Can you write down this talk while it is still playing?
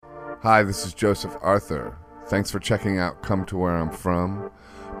Hi, this is Joseph Arthur. Thanks for checking out Come to Where I'm From.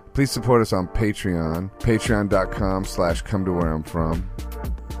 Please support us on Patreon, patreon.com/come to where I'm from.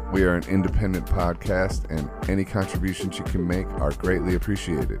 We are an independent podcast, and any contributions you can make are greatly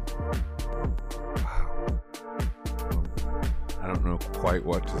appreciated. Wow. I don't know quite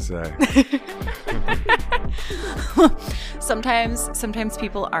what to say. Sometimes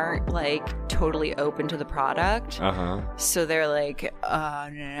people aren't like totally open to the product. So they're like, no.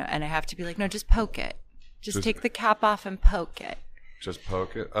 And I have to be like, no, just poke it. Just take the cap off and poke it. Just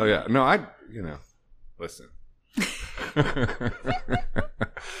poke it? Oh, yeah. No, listen.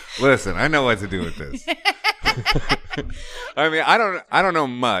 Listen, I know what to do with this. I mean, I don't know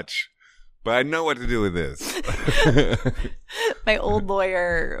much, but I know what to do with this. My old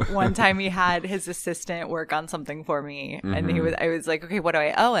lawyer, one time he had his assistant work on something for me, and I was like, okay, what do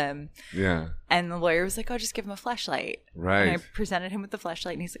I owe him? Yeah. And the lawyer was like, oh, just give him a fleshlight. Right. And I presented him with the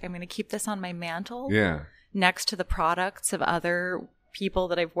fleshlight, and he's like, I'm going to keep this on my mantle. Yeah. Next to the products of other people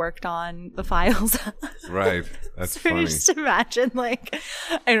that I've worked on the files of. Right. That's So funny. just imagine like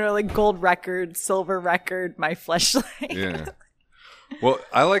gold record, silver record, my fleshlight. Yeah. Well,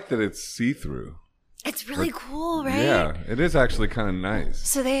 I like that it's see-through. It's really cool, right? Yeah, it is actually kind of nice.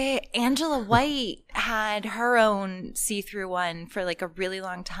 So Angela White had her own see-through one for like a really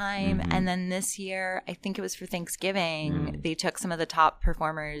long time. And then this year, I think it was for Thanksgiving, they took some of the top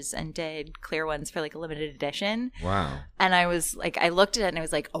performers and did clear ones for like a limited edition. Wow. And I was like, I looked at it and I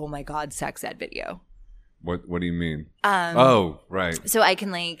was like, oh my God, sex ed video. What do you mean? Oh, right. So I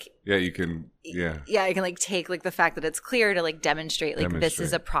can like... Yeah, you can... Yeah. Yeah, I can like take like the fact that it's clear to like demonstrate like this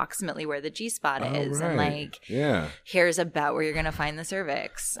is approximately where the G-spot is. Right. And like, here's about where you're going to find the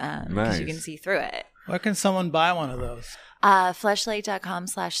cervix. Because you can see through it. Where can someone buy one of those?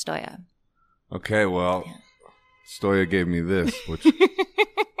 Fleshlight.com/Stoya. Okay, well, Stoya gave me this, which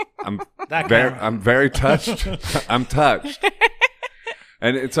I'm very touched. I'm touched.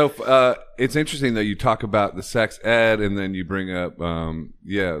 And it's it's interesting that you talk about the sex ed and then you bring up,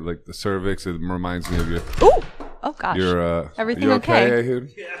 like the cervix. It reminds me of your. Ooh! Oh gosh. Your everything you okay? Ehud?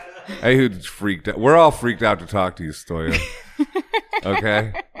 Yeah. Ehud's freaked out. We're all freaked out to talk to you, Stoya. Okay. I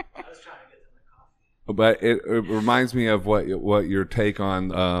was trying to get them a coffee. But it reminds me of what your take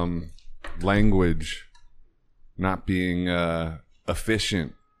on language not being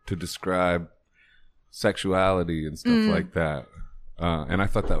efficient to describe sexuality and stuff like that. And I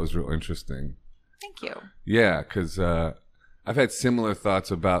thought that was real interesting. Thank you. Yeah, because I've had similar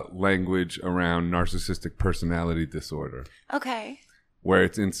thoughts about language around narcissistic personality disorder. Okay. Where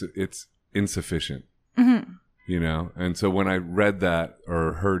it's insufficient. Mm-hmm. You know? And so when I read that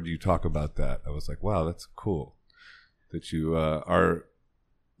or heard you talk about that, I was like, wow, that's cool. That you are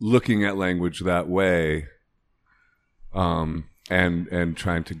looking at language that way and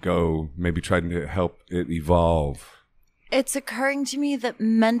trying to help it evolve. It's occurring to me that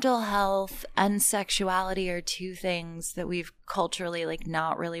mental health and sexuality are two things that we've culturally like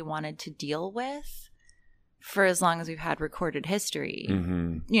not really wanted to deal with for as long as we've had recorded history,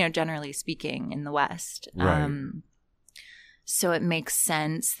 generally speaking in the West. Right. So it makes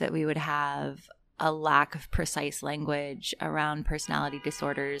sense that we would have a lack of precise language around personality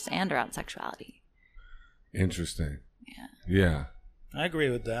disorders and around sexuality. Interesting. Yeah. I agree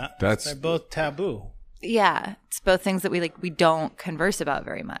with that. They're both taboo. Yeah, it's both things that we don't converse about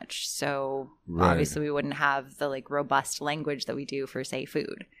very much. So obviously we wouldn't have the like robust language that we do for say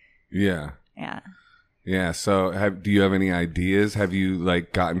food. Yeah. Yeah. Yeah. So do you have any ideas? Have you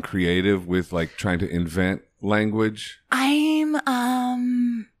like gotten creative with like trying to invent language?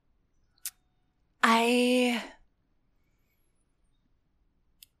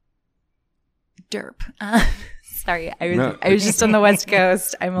 Derp. Sorry, I was just on the West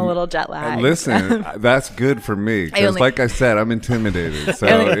Coast. I'm a little jet lagged. Listen, that's good for me because, like I said, I'm intimidated.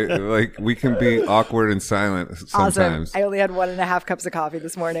 So, we can be awkward and silent sometimes. Awesome. I only had 1.5 cups of coffee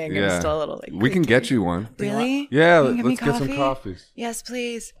this morning. Yeah. I'm still a little like. We can get you one. Really? Yeah, Can let's get some coffees. Yes,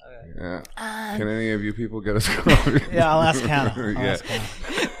 please. Yeah. Can any of you people get us coffee? Yeah, I'll ask Hannah.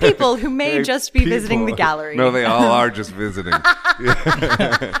 People who may just be visiting the gallery. No, they all are just visiting.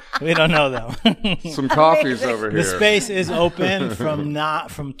 We don't know them. Some coffees over here. The space is open from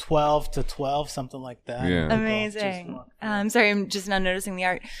 12 to 12, something like that. Yeah. Amazing. I'm sorry, I'm just now noticing the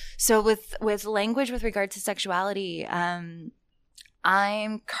art. So with language with regard to sexuality, I'm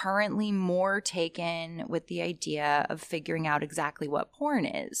currently more taken with the idea of figuring out exactly what porn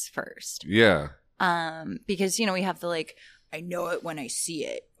is first. Yeah. Because, we have the like, I know it when I see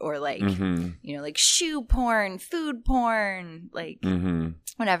it, or like, like shoe porn, food porn, like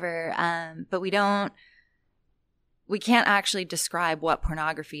whatever. But we don't we can't actually describe what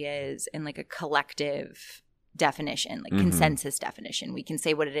pornography is in like a collective definition, like consensus definition. We can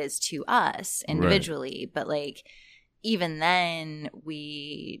say what it is to us individually, but like even then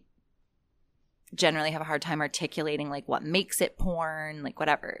we generally have a hard time articulating like what makes it porn, like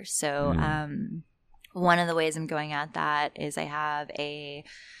whatever. So one of the ways I'm going at that is I have a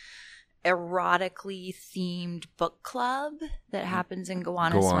erotically themed book club that happens in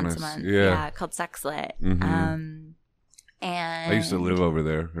Gowanus once a month. Yeah, called Sex Lit. And I used to live over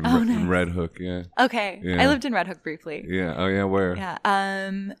there in, in Red Hook. Yeah. Okay. Yeah. I lived in Red Hook briefly. Yeah. Oh yeah. Where? Yeah.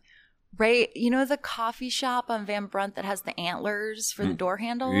 Right. You know the coffee shop on Van Brunt that has the antlers for the door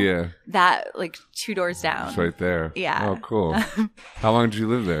handle? Yeah. That, like 2 doors down. It's right there. Yeah. Oh, cool. How long did you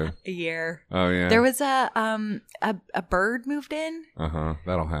live there? A year. Oh yeah. There was a bird moved in.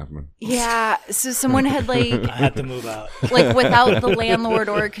 That'll happen. Yeah. So someone had like I had to move out. Like without the landlord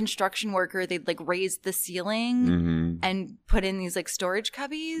or a construction worker, they'd like raised the ceiling and put in these like storage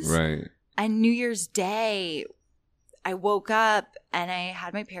cubbies. Right. And New Year's Day, I woke up and I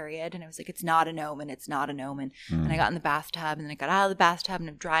had my period and I was like, it's not an omen. It's not an omen. And I got in the bathtub and then I got out of the bathtub and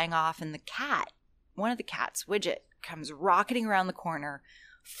I'm drying off and the cat, one of the cats, Widget, comes rocketing around the corner,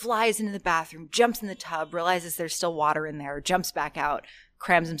 flies into the bathroom, jumps in the tub, realizes there's still water in there, jumps back out,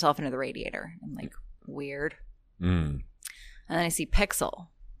 crams himself into the radiator. I'm like, weird. And then I see Pixel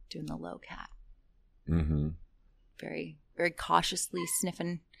doing the low cat. Very, very cautiously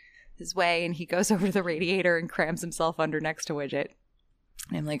sniffing his way, and he goes over to the radiator and crams himself under next to Widget.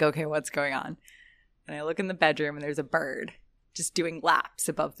 And I'm like, okay, what's going on? And I look in the bedroom and there's a bird just doing laps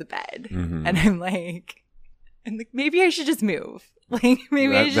above the bed. And I'm like, maybe I should just move. Like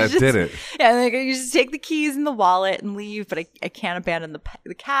maybe I should that just did it. Yeah, like I just take the keys and the wallet and leave, but I can't abandon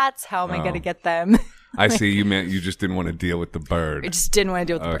the cats. How am I going to get them? I see. You meant you just didn't want to deal with the bird. I just didn't want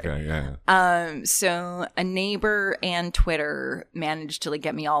to deal with the bird. Okay, yeah. So a neighbor and Twitter managed to like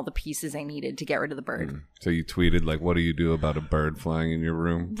get me all the pieces I needed to get rid of the bird. So you tweeted like, "What do you do about a bird flying in your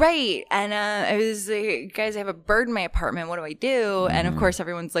room?" Right, and I was like, "Guys, I have a bird in my apartment. What do I do?" And of course,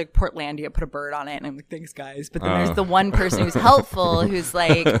 everyone's like, "Portlandia, put a bird on it." And I'm like, "Thanks, guys." But then there's the one person who's helpful, who's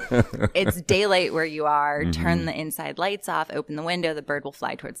like, "It's daylight where you are. Turn the inside lights off. Open the window. The bird will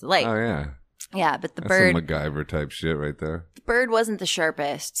fly towards the light." Oh yeah. Yeah, but the That's bird some MacGyver type shit right there. The bird wasn't the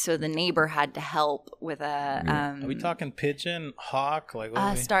sharpest, so the neighbor had to help with a Are we talking pigeon, hawk, like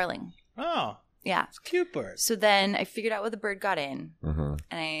what starling. Oh, yeah, it's a cute bird. So then I figured out where the bird got in, and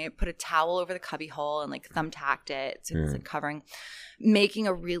I put a towel over the cubby hole and like thumbtacked it so it's like covering, making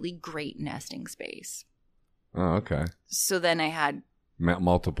a really great nesting space. Oh, okay. So then I had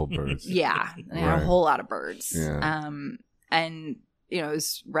multiple birds. Yeah, and I had a whole lot of birds. Yeah. And you know, it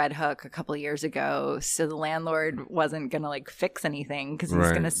was Red Hook a couple of years ago, so the landlord wasn't going to like fix anything because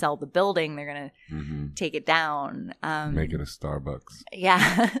he's going to sell the building. They're going to take it down. Make it a Starbucks.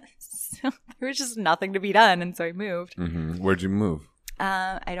 Yeah. So there was just nothing to be done, and so I moved. Where'd you move?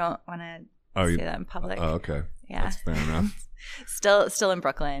 I don't want to say that in public. Oh, okay. Yeah. That's fair enough. Still in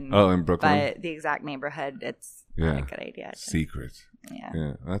Brooklyn. Oh, in Brooklyn? But the exact neighborhood, it's not a good idea. Secret. Yeah.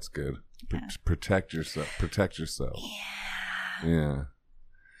 Yeah, that's good. Yeah. Protect yourself. Yeah. Yeah.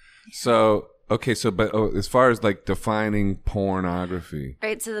 So, okay, so, but as far as like defining pornography.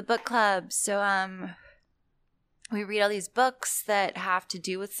 Right, so the book club. So, we read all these books that have to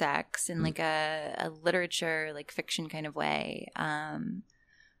do with sex in like a literature, like fiction kind of way. And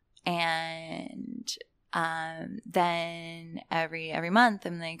then every month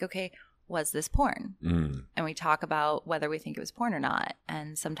I'm like, okay, was this porn? And we talk about whether we think it was porn or not.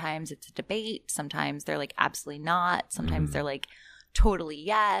 And sometimes it's a debate. Sometimes they're like, absolutely not. Sometimes they're like, totally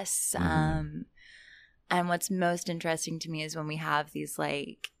yes. And what's most interesting to me is when we have these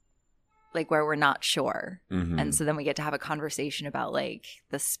like where we're not sure. And so then we get to have a conversation about like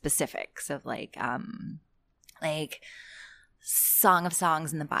the specifics of like Song of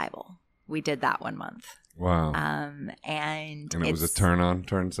Songs in the Bible. We did that one month. Wow. And it was a turn on,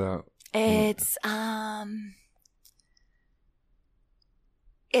 turns out. It's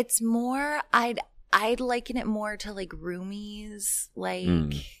more I'd liken it more to like Rumi's like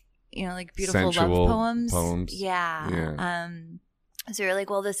you know, like beautiful sensual love poems. Yeah. So you're like,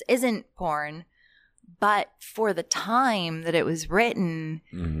 well, this isn't porn, but for the time that it was written,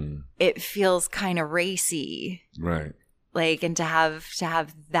 it feels kind of racy. Right. Like, and to have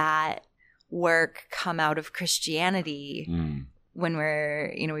that work come out of Christianity when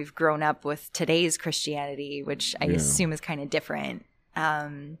we're, you know, we've grown up with today's Christianity, which I assume is kind of different.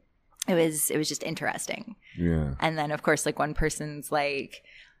 It was just interesting. Yeah. And then of course, like one person's like,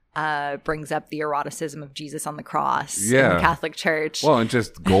 brings up the eroticism of Jesus on the cross in Yeah. the Catholic Church. Well, and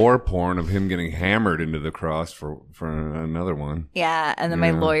just gore porn of him getting hammered into the cross for another one. Yeah, and then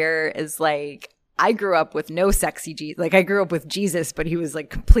my Yeah. lawyer is like, I grew up with no sexy Jesus. Like, I grew up with Jesus, but he was like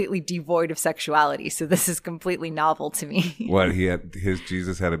completely devoid of sexuality. So this is completely novel to me. What, his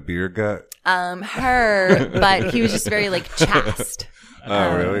Jesus had a beer gut? But he was just very like chaste.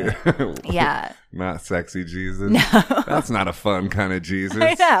 Oh, really? Yeah. Not sexy Jesus? No. That's not a fun kind of Jesus.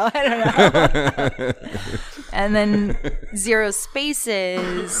 I know. I don't know. And then Zero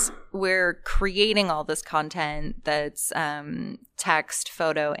Spaces, we're creating all this content that's text,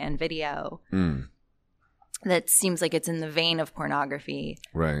 photo, and video that seems like it's in the vein of pornography.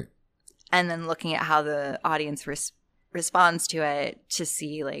 Right. And then looking at how the audience responds to it to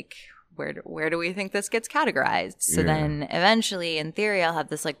see like where do we think this gets categorized? So then eventually, in theory, I'll have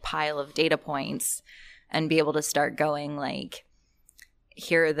this like pile of data points and be able to start going like,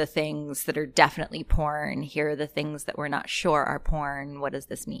 here are the things that are definitely porn. Here are the things that we're not sure are porn. What does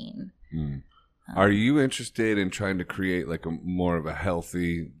this mean? Are you interested in trying to create like a more of a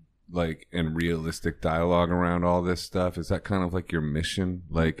healthy like and realistic dialogue around all this stuff? Is that kind of like your mission?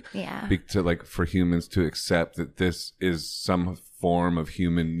 Like Yeah. to like for humans to accept that this is some form of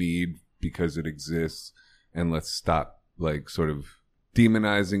human need because it exists, and let's stop like sort of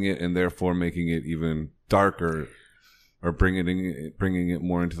demonizing it and therefore making it even darker, or bringing it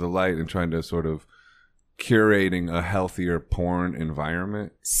more into the light and trying to sort of curating a healthier porn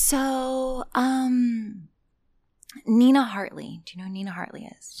environment. So, Nina Hartley. Do you know who Nina Hartley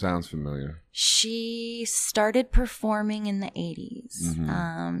is? Sounds familiar. She started performing in the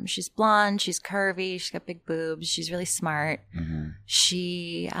 80s. She's blonde. She's curvy. She's got big boobs. She's really smart.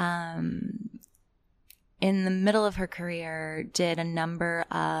 She, in the middle of her career, did a number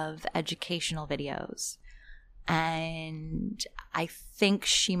of educational videos. And I think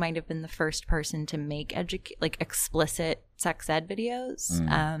she might have been the first person to make explicit sex ed videos.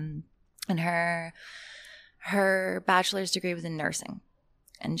 And her bachelor's degree was in nursing.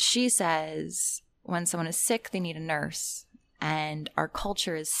 And she says when someone is sick, they need a nurse. And our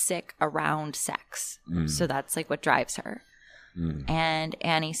culture is sick around sex. So that's like what drives her. And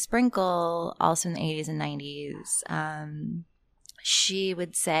Annie Sprinkle, also in the 80s and 90s, she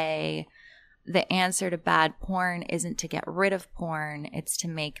would say the answer to bad porn isn't to get rid of porn, it's to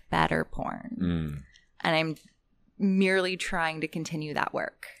make better porn. And I'm merely trying to continue that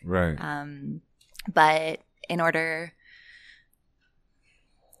work. Right. But in order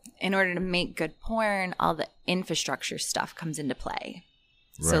to make good porn, all the infrastructure stuff comes into play.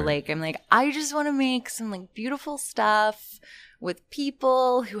 So Right. like I'm like, I just want to make some like beautiful stuff with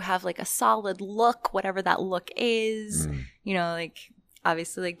people who have like a solid look, whatever that look is. You know, like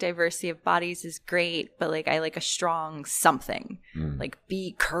obviously like diversity of bodies is great, but like I like a strong something. Like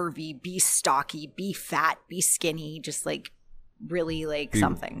be curvy, be stocky, be fat, be skinny, just like really like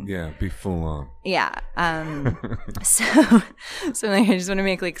something. Yeah, be full on. Yeah. So like I just want to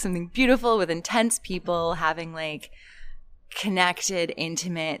make like something beautiful with intense people having like connected,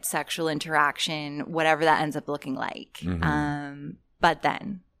 intimate sexual interaction, whatever that ends up looking like. But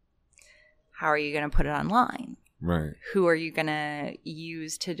then how are you going to put it online? Right. Who are you going to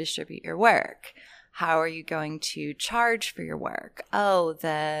use to distribute your work? How are you going to charge for your work? Oh,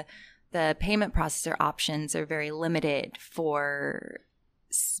 the payment processor options are very limited for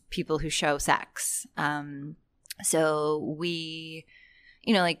people who show sex. So we,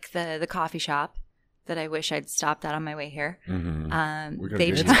 you know, like the coffee shop that I wish I'd stopped at on my way here.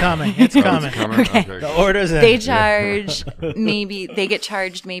 It's coming. It's coming. Okay. The order's in. They charge they get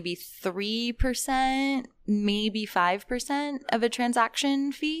charged maybe 3%, maybe 5% of a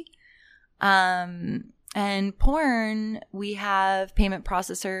transaction fee. And porn, we have payment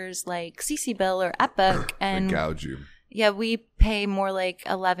processors like CCBill or Epic, and They gouge you. yeah, we pay more like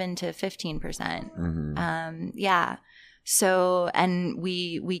 11 to 15%. Yeah. So, and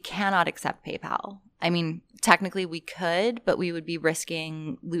we cannot accept PayPal. I mean, technically we could, but we would be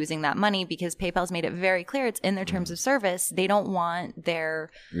risking losing that money because PayPal's made it very clear it's in their terms of service. They don't want their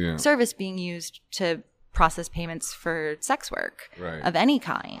service being used to process payments for sex work of any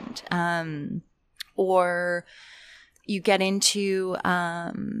kind. Or you get into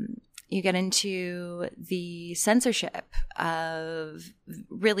the censorship of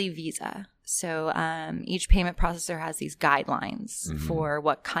really Visa. So each payment processor has these guidelines for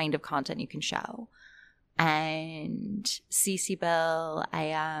what kind of content you can show. And CCBill,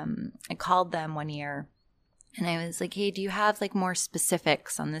 I called them one year and I was like, hey, do you have like more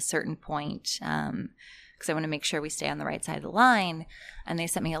specifics on this certain point? because I want to make sure we stay on the right side of the line. And they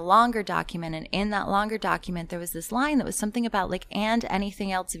sent me a longer document. And in that longer document, there was this line that was something about like, and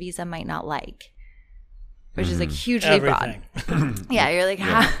anything else Visa might not like, which is like hugely Everything. broad. Yeah, you're like,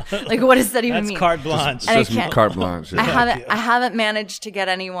 like, what does that even That's mean? carte blanche. And I Just can't- carte blanche. I Yeah. haven't managed to get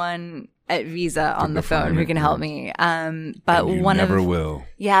anyone at Visa on the phone define who it, can yeah. help me. But And you one never of will.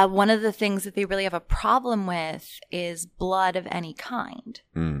 one of the things that they really have a problem with is blood of any kind.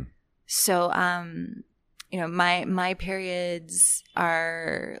 So, my periods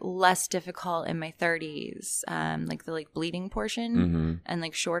are less difficult in my 30s, like the bleeding portion, and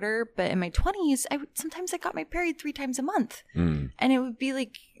like shorter. But in my 20s, sometimes I got my period 3 times a month, and it would be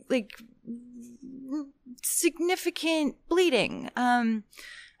like significant bleeding.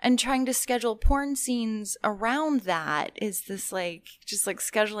 And trying to schedule porn scenes around that is this just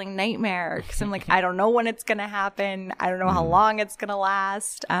scheduling nightmare, because I'm like, I don't know when it's gonna happen. I don't know how long it's gonna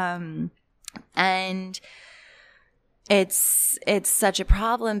last. And it's such a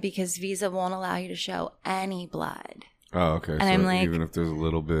problem because Visa won't allow you to show any blood. Oh, okay. And so I'm like- even if there's a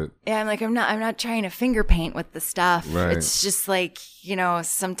little bit. Yeah, I'm like, I'm not trying to finger paint with the stuff. Right. It's just like,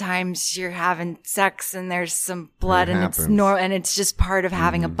 sometimes you're having sex and there's some blood It and it's happens. and it's just part of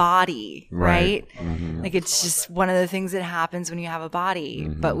having a body, Right. right? Like, it's just one of the things that happens when you have a body,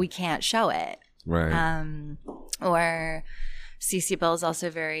 but we can't show it. Right. Or CC Bill is also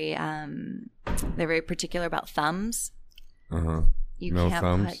they're very particular about thumbs. You No can't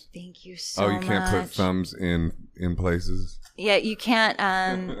thumbs? put, thank you so Oh, much. you can't put thumbs in places? Yeah, you can't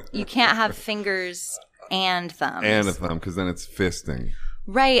have fingers and thumbs. And a thumb, because then it's fisting.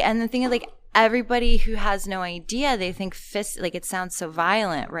 Right. And the thing is, everybody who has no idea, they think fist, it sounds so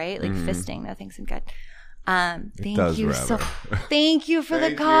violent, right? Like fisting. No, thanks, I'm good. Thank does you rather. thank you for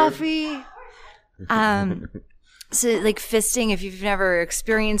the Thank you. coffee. So fisting, if you've never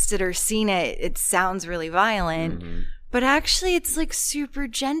experienced it or seen it, it sounds really violent. But actually, it's super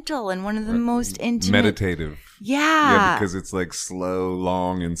gentle and one of the most intimate. Meditative. Yeah. Yeah, because it's slow,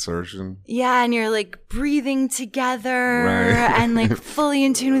 long insertion. Yeah, and you're breathing together Right. and fully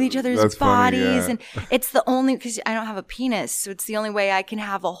in tune with each other's That's funny, bodies. yeah. And it's the only, because I don't have a penis, so it's the only way I can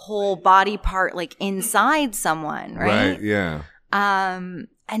have a whole body part inside someone, right? Yeah. And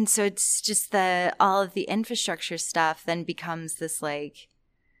so it's just all of the infrastructure stuff then becomes this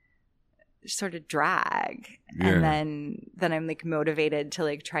sort of drag. Yeah. And then I'm motivated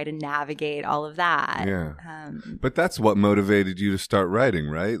to try to navigate all of that. Yeah. But that's what motivated you to start writing,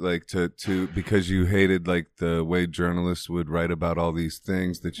 right? to because you hated the way journalists would write about all these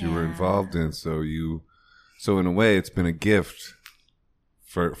things that you were involved in. So in a way, it's been a gift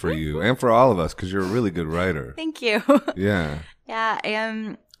for you and for all of us, because you're a really good writer. Thank you. Yeah.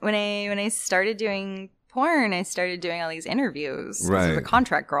 Yeah. When I started doing porn, I started doing all these interviews because I was a Right.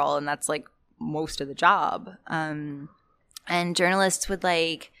 contract girl, and that's most of the job. And journalists would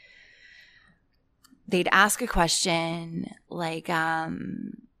they'd ask a question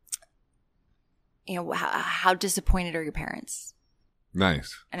how disappointed are your parents?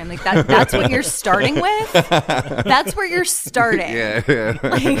 Nice. And I'm like, that's what you're starting with? That's where you're starting.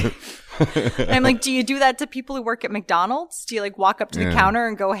 Yeah. And I'm like, do you do that to people who work at McDonald's? Do you walk up to the Yeah. counter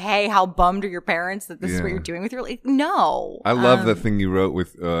and go, hey, how bummed are your parents that this is what Yeah. you're doing with your life? No. I love the thing you wrote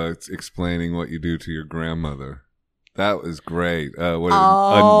with explaining what you do to your grandmother. That was great. A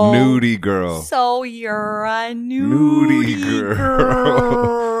nudie girl. So you're a nudie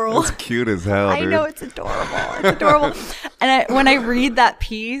girl. That's cute as hell, I dude. know, it's adorable. It's adorable. And when I read that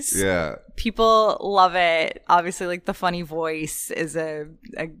piece, Yeah. people love it. Obviously, the funny voice is a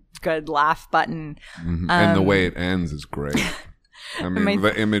good laugh button. And the way it ends is great. I mean,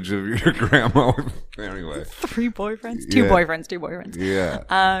 the image of your grandma. Anyway. 3 boyfriends? 2 Yeah. boyfriends. Yeah.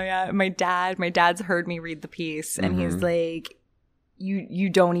 Yeah. My dad's heard me read the piece, and he's like, you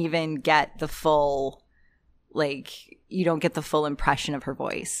don't even get the full, you don't get the full impression of her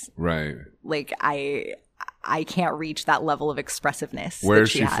voice. Right. I can't reach that level of expressiveness. Where that is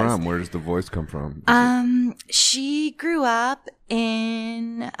she has. from? Where does the voice come from? She grew up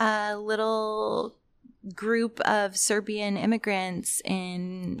in a little group of Serbian immigrants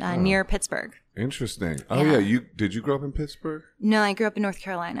in near Pittsburgh. Interesting. Oh, Yeah. yeah. Did you grow up in Pittsburgh? No, I grew up in North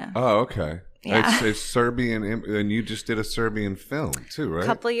Carolina. Oh, okay. Yeah. It's Serbian, and you just did a Serbian film too, right? A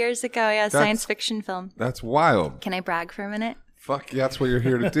couple of years ago, science fiction film. That's wild. Can I brag for a minute? Fuck, yeah, that's what you're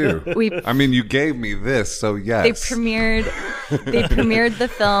here to do. We I mean, you gave me this, so yes. They premiered the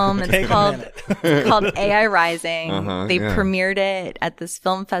film. Take It's a called minute. called AI Rising. They yeah. premiered it at this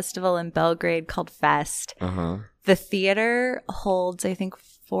film festival in Belgrade called Fest. Uh-huh. The theater holds, I think,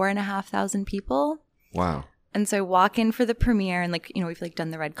 4,500 people. Wow. And so I walk in for the premiere and like, we've like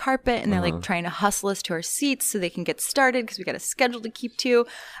done the red carpet and they're like trying to hustle us to our seats so they can get started because we got a schedule to keep to.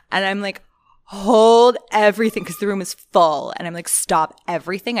 And I'm like, hold everything because the room is full. And I'm like, stop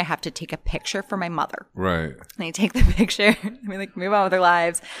everything. I have to take a picture for my mother. Right. And I take the picture and we like move on with our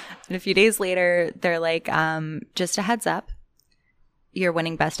lives. And a few days later, they're like, just a heads up, you're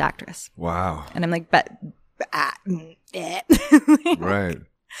winning Best Actress. Wow. And I'm like, Right.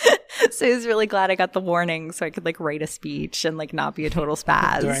 So I was really glad I got the warning so I could like write a speech and like not be a total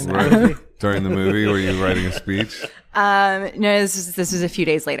spaz. During the movie, were you writing a speech? No, this was a few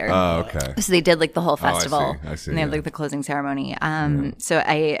days later. Oh, okay. So they did like the whole festival. I see. And they have like the closing ceremony. So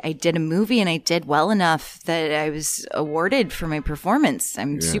I did a movie and I did well enough that I was awarded for my performance.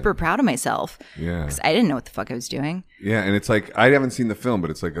 I'm super proud of myself. Yeah. Because I didn't know what the fuck I was doing. Yeah, and it's like, I haven't seen the film, but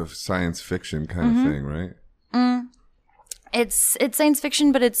it's like a science fiction kind of thing, right? It's science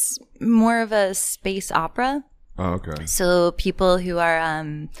fiction, but it's more of a space opera. Oh, okay. So people who are,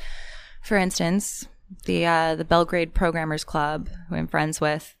 for instance, the Belgrade Programmers Club, who I'm friends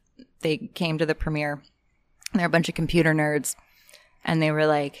with, they came to the premiere. They're a bunch of computer nerds, and they were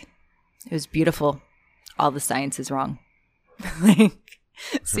like, "It was beautiful. All the science is wrong." Like,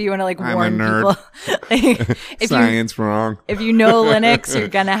 so you want to like warn people. If Science wrong. If you know Linux, you're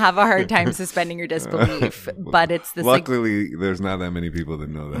gonna have a hard time suspending your disbelief. But it's this. Luckily, there's not that many people that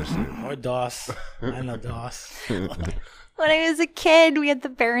know that shit. Or DOS. I know DOS. When I was a kid, we had the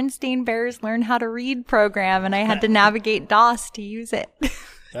Berenstain Bears learn how to read program, and I had to navigate DOS to use it.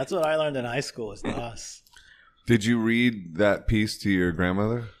 That's what I learned in high school was DOS. Did you read that piece to your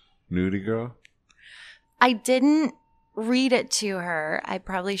grandmother, Nudie Girl? I didn't read it to her. I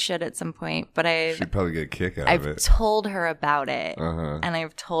probably should at some point, but She'd probably get a kick out of I've it. told her about it, Uh-huh. and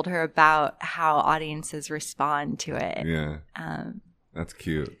I've told her about how audiences respond to it. Yeah. That's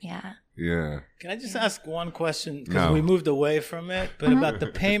cute. Yeah. Yeah. Can I just ask one question? Because No. we moved away from it, but about the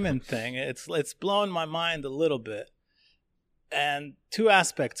payment thing, it's blown my mind a little bit. And two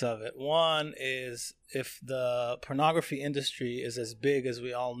aspects of it. One is if the pornography industry is as big as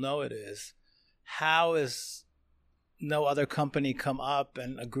we all know it is, how is no other company come up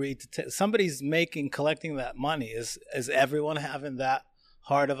and agree to somebody's collecting that money? Is everyone having that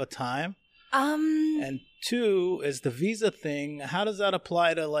hard of a time? And two is the visa thing. How does that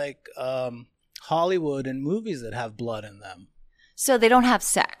apply to like Hollywood and movies that have blood in them? So they don't have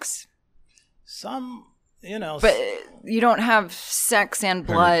sex. Some, But you don't have sex and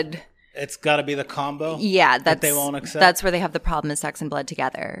blood. It's got to be the combo. Yeah, that they won't accept. That's where they have the problem is sex and blood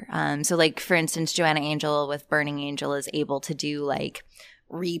together. So like for instance, Joanna Angel with Burning Angel is able to do like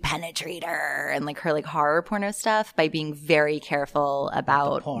Repenetrator and like her like horror porno stuff by being very careful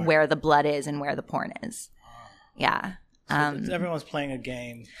about where the blood is and where the porn is. Yeah. So everyone's playing a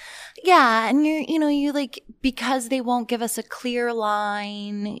game. Yeah, and you like, because they won't give us a clear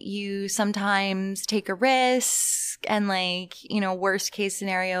line, you sometimes take a risk, and like, worst case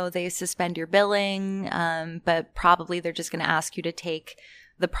scenario, they suspend your billing, but probably they're just going to ask you to take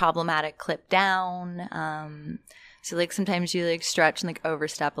the problematic clip down. So like sometimes you like stretch and like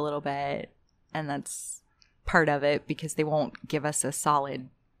overstep a little bit, and that's part of it because they won't give us a solid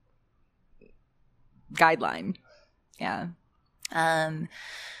guideline. Yeah. And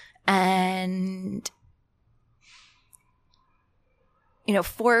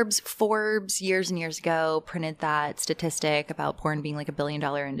Forbes years and years ago printed that statistic about porn being like $1 billion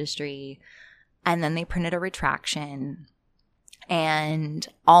industry, and then they printed a retraction, and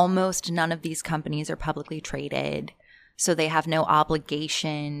almost none of these companies are publicly traded, so they have no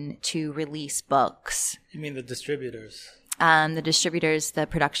obligation to release books. You mean the distributors? The distributors, the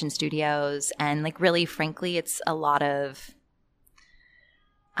production studios, and like really frankly, it's a lot of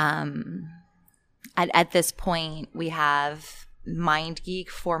at this point we have MindGeek,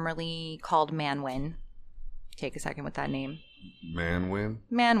 formerly called Manwin. Take a second with that name. Manwin?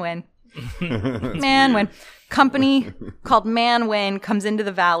 Manwin. Manwin. Company called Manwin comes into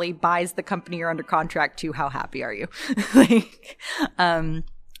the Valley, buys the company you're under contract to. How happy are you?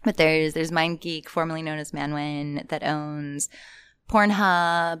 But there's MindGeek, formerly known as Manwin, that owns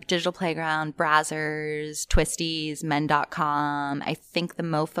Pornhub, Digital Playground, Brazzers, Twisties, Men.com, I think the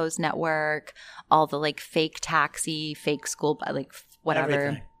Mofos Network, all the like fake taxi, fake school, like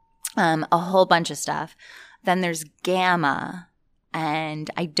whatever. A whole bunch of stuff. Then there's Gamma, and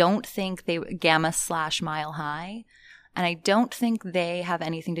I don't think Gamma/Mile High. And I don't think they have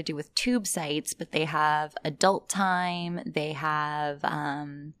anything to do with tube sites, but they have Adult Time. They have,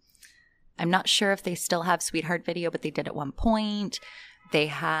 I'm not sure if they still have Sweetheart Video, but they did at one point. They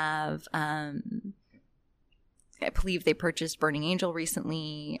have, I believe they purchased Burning Angel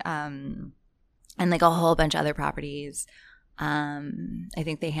recently. and like a whole bunch of other properties. I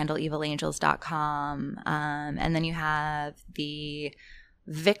think they handle evilangels.com. And then you have the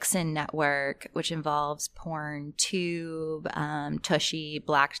Vixen Network, which involves PornTube, Tushy,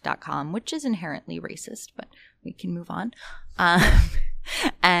 Blacked.com, which is inherently racist, but we can move on.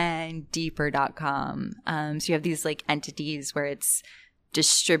 And Deeper.com. So you have these like entities where it's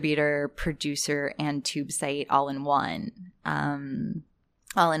distributor, producer, and tube site all in one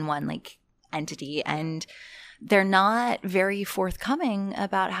like entity. And they're not very forthcoming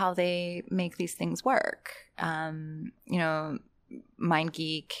about how they make these things work.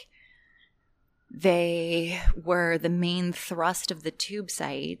 MindGeek, they were the main thrust of the tube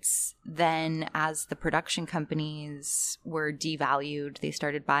sites. Then as the production companies were devalued, they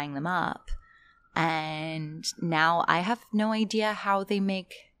started buying them up. And now I have no idea how they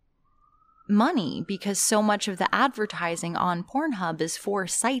make money, because so much of the advertising on Pornhub is for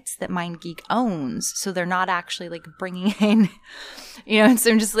sites that MindGeek owns. So they're not actually like bringing in, and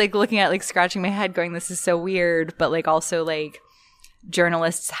so I'm just like looking at like scratching my head going, this is so weird. But like also like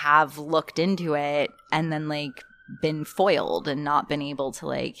journalists have looked into it and then like been foiled and not been able to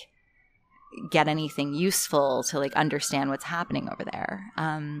like get anything useful to like understand what's happening over there.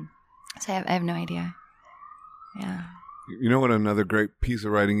 So I have no idea. Yeah. You know what? Another great piece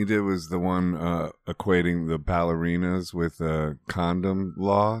of writing you did was the one equating the ballerinas with condom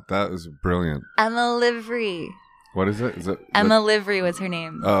law. That was brilliant. Emma Livry. What is it? Emma Livry was her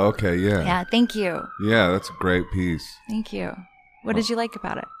name. Oh, okay, yeah. Yeah, thank you. Yeah, that's a great piece. Thank you. What did you like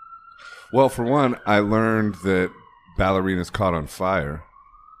about it? Well, for one, I learned that ballerinas caught on fire.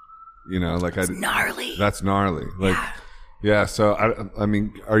 That's gnarly. That's gnarly. Like, yeah. So I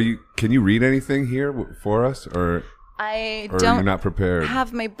mean, can you read anything here for us, or I or don't are you not prepared?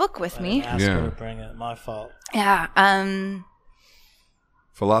 Have my book with me. Ask her to bring it. My fault. Yeah.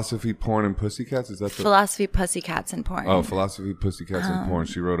 Philosophy, Porn, and Pussycats? Is that the... Philosophy, Pussycats, and Porn. Oh, Philosophy, Pussycats, and Porn.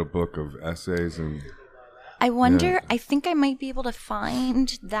 She wrote a book of essays and... I wonder, I think I might be able to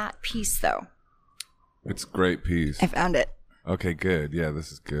find that piece, though. It's a great piece. I found it. Okay, good. Yeah,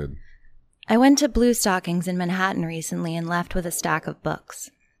 this is good. I went to Blue Stockings in Manhattan recently and left with a stack of books.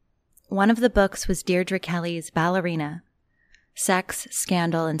 One of the books was Deirdre Kelly's Ballerina, Sex,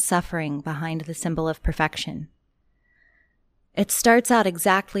 Scandal, and Suffering Behind the Symbol of Perfection. It starts out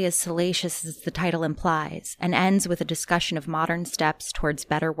exactly as salacious as the title implies and ends with a discussion of modern steps towards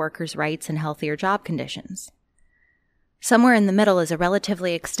better workers' rights and healthier job conditions. Somewhere in the middle is a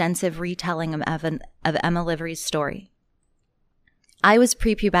relatively extensive retelling of Emma Livry's story. I was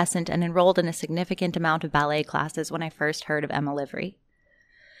prepubescent and enrolled in a significant amount of ballet classes when I first heard of Emma Livry.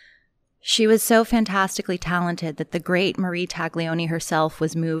 She was so fantastically talented that the great Marie Taglioni herself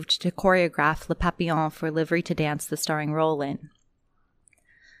was moved to choreograph Le Papillon for Livry to dance the starring role in.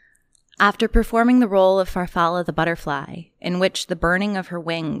 After performing the role of Farfalla the butterfly, in which the burning of her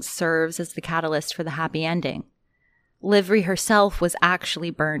wings serves as the catalyst for the happy ending, Livry herself was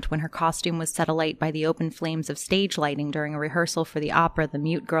actually burnt when her costume was set alight by the open flames of stage lighting during a rehearsal for the opera The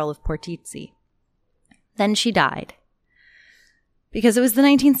Mute Girl of Portici. Then she died. Because it was the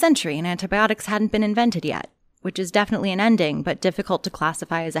 19th century and antibiotics hadn't been invented yet, which is definitely an ending, but difficult to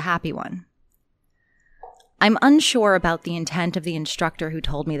classify as a happy one. I'm unsure about the intent of the instructor who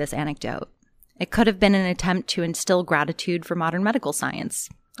told me this anecdote. It could have been an attempt to instill gratitude for modern medical science,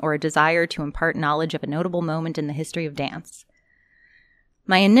 or a desire to impart knowledge of a notable moment in the history of dance.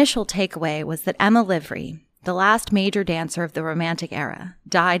 My initial takeaway was that Emma Livry, the last major dancer of the Romantic era,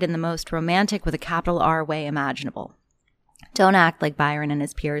 died in the most romantic with a capital R way imaginable. Don't act like Byron and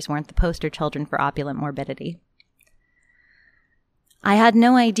his peers weren't the poster children for opulent morbidity. I had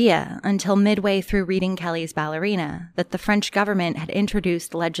no idea until midway through reading Kelly's Ballerina that the French government had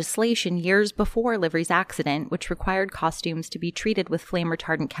introduced legislation years before Livry's accident which required costumes to be treated with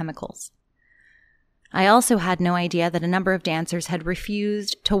flame-retardant chemicals. I also had no idea that a number of dancers had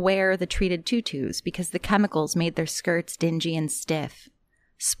refused to wear the treated tutus because the chemicals made their skirts dingy and stiff,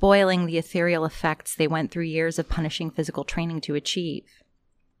 spoiling the ethereal effects they went through years of punishing physical training to achieve.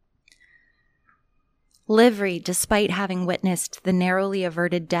 Livry, despite having witnessed the narrowly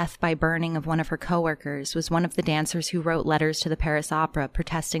averted death by burning of one of her coworkers, was one of the dancers who wrote letters to the Paris Opera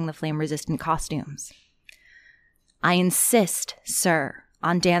protesting the flame-resistant costumes. I insist, sir,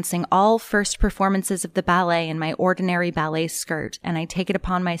 on dancing all first performances of the ballet in my ordinary ballet skirt, and I take it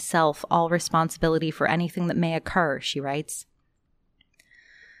upon myself all responsibility for anything that may occur, she writes.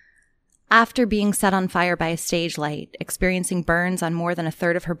 After being set on fire by a stage light, experiencing burns on more than a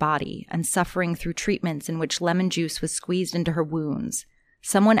third of her body, and suffering through treatments in which lemon juice was squeezed into her wounds,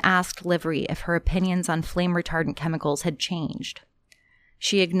 someone asked Livry if her opinions on flame-retardant chemicals had changed.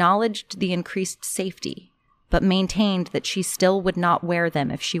 She acknowledged the increased safety, but maintained that she still would not wear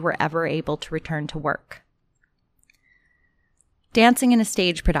them if she were ever able to return to work. Dancing in a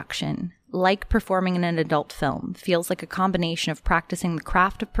stage production, like performing in an adult film, feels like a combination of practicing the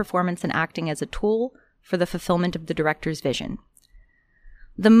craft of performance and acting as a tool for the fulfillment of the director's vision.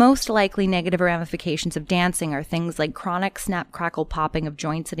 The most likely negative ramifications of dancing are things like chronic snap, crackle, popping of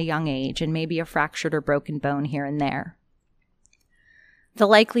joints at a young age and maybe a fractured or broken bone here and there. The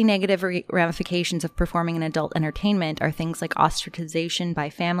likely negative ramifications of performing in adult entertainment are things like ostracization by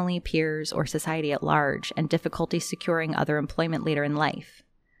family, peers, or society at large, and difficulty securing other employment later in life.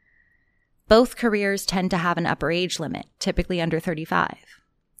 Both careers tend to have an upper age limit, typically under 35.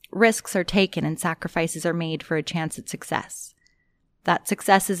 Risks are taken and sacrifices are made for a chance at success. That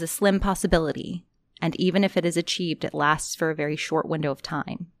success is a slim possibility, and even if it is achieved, it lasts for a very short window of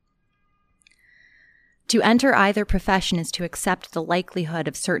time. To enter either profession is to accept the likelihood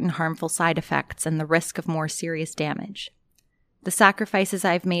of certain harmful side effects and the risk of more serious damage. The sacrifices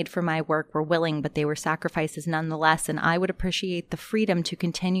I've made for my work were willing, but they were sacrifices nonetheless, and I would appreciate the freedom to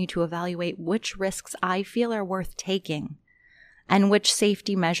continue to evaluate which risks I feel are worth taking and which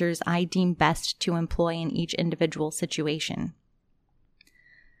safety measures I deem best to employ in each individual situation.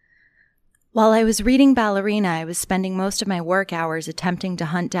 While I was reading Ballerina, I was spending most of my work hours attempting to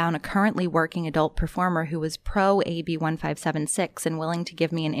hunt down a currently working adult performer who was pro AB 1576 and willing to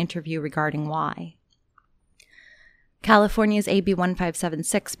give me an interview regarding why. California's AB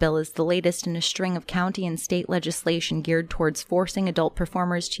 1576 bill is the latest in a string of county and state legislation geared towards forcing adult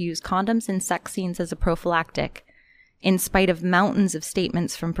performers to use condoms in sex scenes as a prophylactic, in spite of mountains of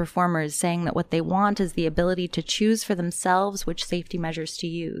statements from performers saying that what they want is the ability to choose for themselves which safety measures to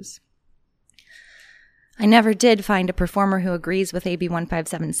use. I never did find a performer who agrees with AB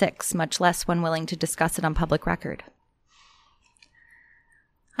 1576, much less one willing to discuss it on public record.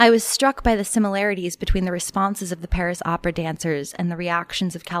 I was struck by the similarities between the responses of the Paris opera dancers and the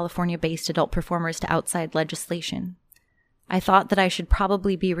reactions of California-based adult performers to outside legislation. I thought that I should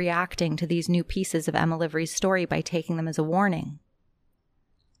probably be reacting to these new pieces of Emma Livery's story by taking them as a warning.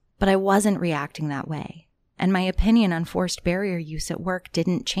 But I wasn't reacting that way, and my opinion on forced barrier use at work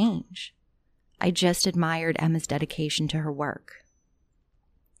didn't change. I just admired Emma's dedication to her work.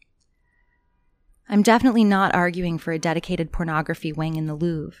 I'm definitely not arguing for a dedicated pornography wing in the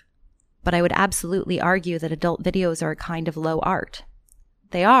Louvre, but I would absolutely argue that adult videos are a kind of low art.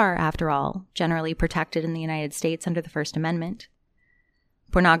 They are, after all, generally protected in the United States under the First Amendment.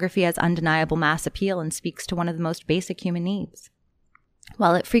 Pornography has undeniable mass appeal and speaks to one of the most basic human needs.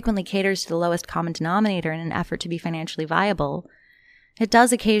 While it frequently caters to the lowest common denominator in an effort to be financially viable, it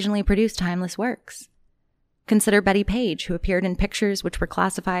does occasionally produce timeless works. Consider Betty Page, who appeared in pictures which were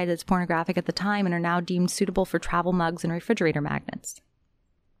classified as pornographic at the time and are now deemed suitable for travel mugs and refrigerator magnets.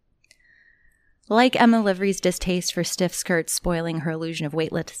 Like Emma Livery's distaste for stiff skirts spoiling her illusion of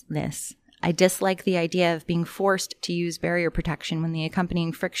weightlessness, I dislike the idea of being forced to use barrier protection when the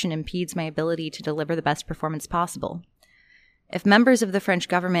accompanying friction impedes my ability to deliver the best performance possible. If members of the French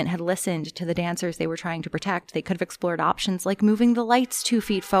government had listened to the dancers they were trying to protect, they could have explored options like moving the lights 2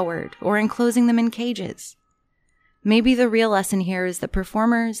 feet forward or enclosing them in cages. Maybe the real lesson here is that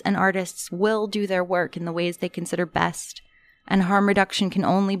performers and artists will do their work in the ways they consider best, and harm reduction can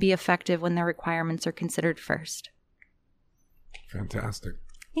only be effective when their requirements are considered first. Fantastic.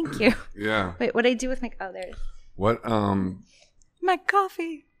 Thank you. Yeah. Wait, what'd I do with my... Oh, there it is. What, My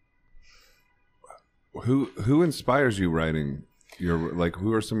coffee. Who inspires you writing?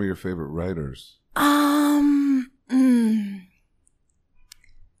 Who are some of your favorite writers?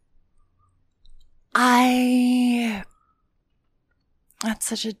 That's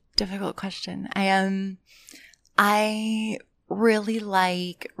such a difficult question. I really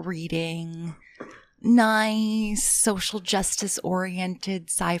like reading nice social justice oriented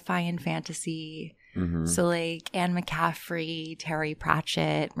sci-fi and fantasy. Mm-hmm. So like Anne McCaffrey, Terry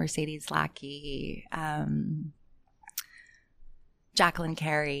Pratchett, Mercedes Lackey, Jacqueline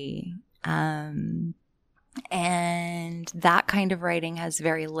Carey. And that kind of writing has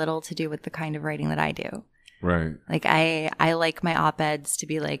very little to do with the kind of writing that I do. Right. Like I like my op-eds to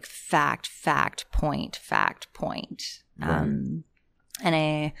be like fact, point. Right.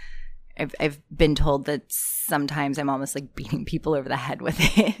 And I've been told that sometimes I'm almost like beating people over the head with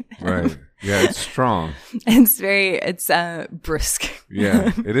it. Right. Yeah, it's strong. It's brisk.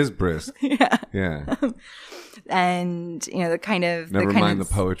 Yeah, it is brisk. Yeah. Yeah. And the kind of never mind the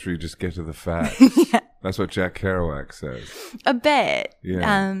poetry, just get to the facts. Yeah. That's what Jack Kerouac says. A bit.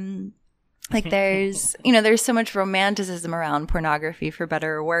 Yeah. Like there's there's so much romanticism around pornography for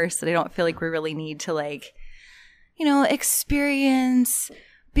better or worse that I don't feel like we really need to experience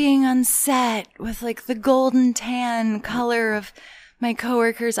being on set with like the golden tan color of my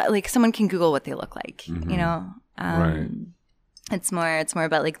coworkers. Like someone can Google what they look like, Right. It's more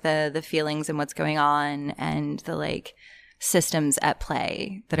about like the feelings and what's going on and the like systems at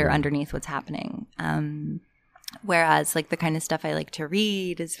play that are underneath what's happening. Whereas like the kind of stuff I like to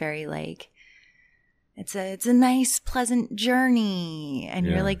read is very like, it's a nice, pleasant journey, and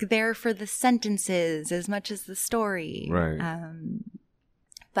you're like there for the sentences as much as the story. Right.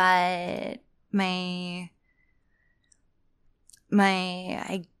 But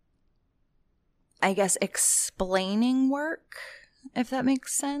I guess explaining work, if that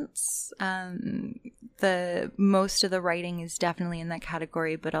makes sense. The most of the writing is definitely in that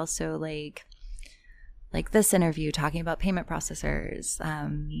category, but also like this interview talking about payment processors,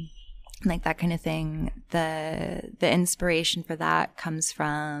 like that kind of thing. The inspiration for that comes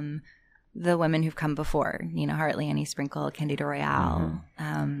from the women who've come before, Nina Hartley, Annie Sprinkle, Candida Royale.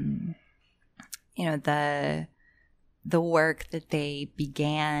 The work that they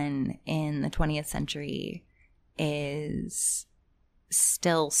began in the 20th century is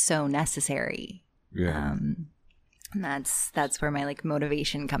still so necessary. Yeah. And that's where my like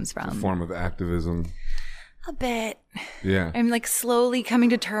motivation comes from. A form of activism. A bit. Yeah. I'm like slowly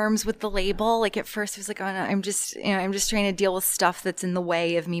coming to terms with the label. Like at first I was like, oh no, I'm just trying to deal with stuff that's in the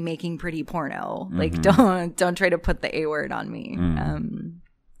way of me making pretty porno. Like don't try to put the A word on me.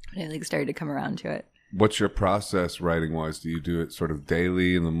 I like started to come around to it. What's your process writing wise? Do you do it sort of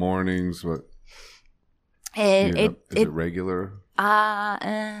daily in the mornings? What? Is it regular?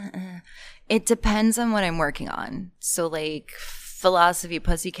 It depends on what I'm working on. So like Philosophy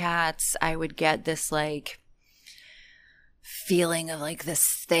Pussycats, I would get this like feeling of like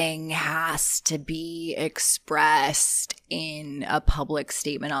this thing has to be expressed in a public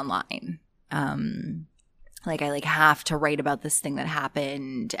statement online. Like I like have to write about this thing that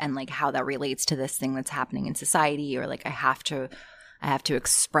happened and like how that relates to this thing that's happening in society, or like I have to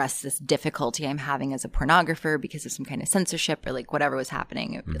express this difficulty I'm having as a pornographer because of some kind of censorship or like whatever was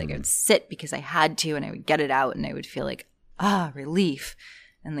happening. It would be like I would sit because I had to, and I would get it out, and I would feel like relief,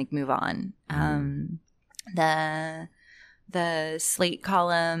 and like move on. The Slate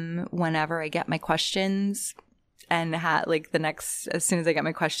column, whenever I get my questions. And as soon as I get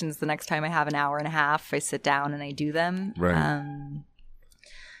my questions, the next time I have an hour and a half, I sit down and I do them. Right. And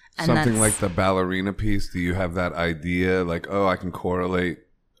something like the ballerina piece. Do you have that idea, like, oh, I can correlate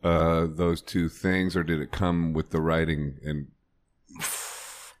those two things, or did it come with the writing? And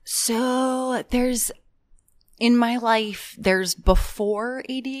so in my life, there's before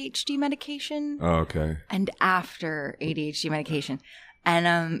ADHD medication. Oh, okay. And after ADHD medication,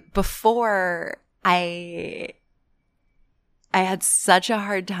 and before I had such a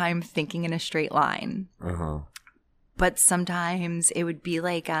hard time thinking in a straight line. But sometimes it would be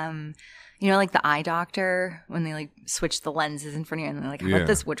like, like the eye doctor when they like switch the lenses in front of you and they're like, how about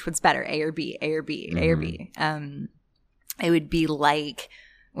this? Which one's better? A or B? A or B? A or B? It would be like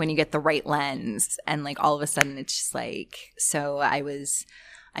when you get the right lens and like all of a sudden it's just like, so I was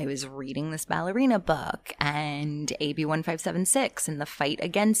reading this ballerina book, and AB 1576 and the fight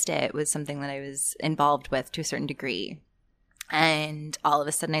against it was something that I was involved with to a certain degree. And all of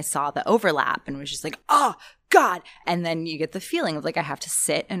a sudden I saw the overlap and was just like, oh, God. And then you get the feeling of like, I have to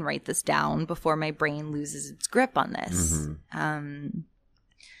sit and write this down before my brain loses its grip on this.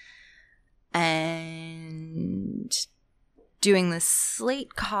 And doing the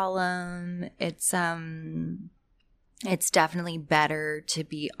Slate column, it's definitely better to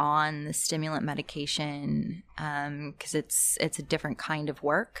be on the stimulant medication because it's a different kind of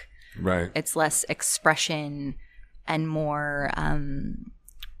work. Right. It's less expression and more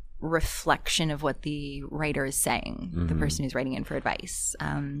reflection of what the writer is saying, the person who's writing in for advice.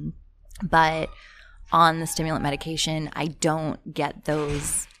 But on the stimulant medication, I don't get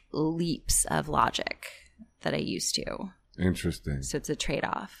those leaps of logic that I used to. Interesting. So it's a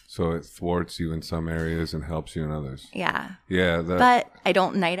trade-off. So it thwarts you in some areas and helps you in others. Yeah. Yeah. But I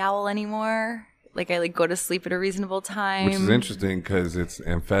don't night owl anymore. Like I like go to sleep at a reasonable time. Which is interesting because it's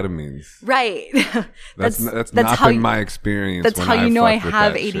amphetamines. Right. That's not been my experience. That's how you know I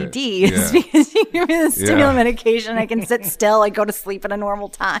have ADD. Is because you give me the stimulant medication, I can sit still, I go to sleep at a normal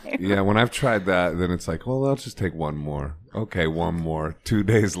time. Yeah, when I've tried that, then it's like, well, I'll just take one more. Okay, one more. 2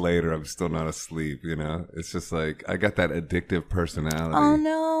 days later, I'm still not asleep, It's just like, I got that addictive personality. Oh,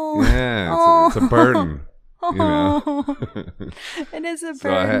 no. Yeah, it's a burden. It is a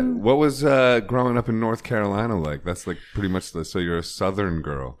burden. What was growing up in North Carolina like? That's like pretty much so you're a Southern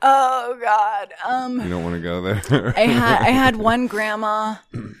girl. Oh God. You don't want to go there. I had one grandma.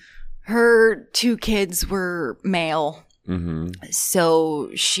 her 2 kids were male. Mm-hmm.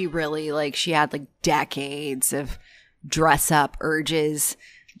 So she really she had decades of dress up urges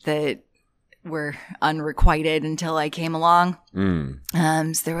that were unrequited until I came along.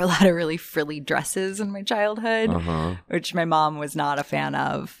 So there were a lot of really frilly dresses in my childhood, which my mom was not a fan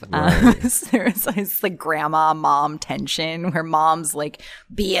of. Right. So there was this grandma mom tension where mom's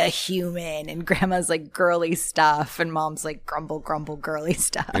be a human and grandma's girly stuff and mom's grumble girly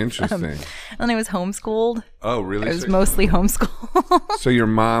stuff. Interesting. And I was homeschooled. Oh, really? I was mostly homeschooled. So your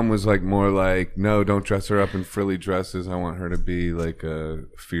mom was more no, don't dress her up in frilly dresses. I want her to be a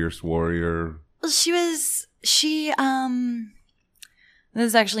fierce warrior. Well, this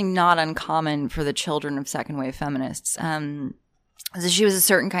is actually not uncommon for the children of second wave feminists. So she was a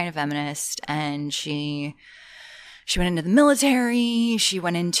certain kind of feminist, and she went into the military. She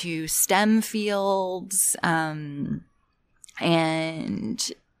went into STEM fields, and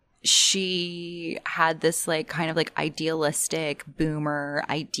she had this idealistic boomer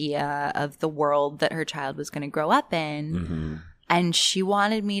idea of the world that her child was going to grow up in. Mm-hmm. And she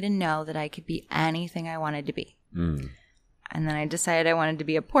wanted me to know that I could be anything I wanted to be. And then I decided I wanted to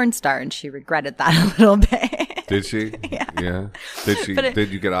be a porn star, and she regretted that a little bit. Did she? Yeah.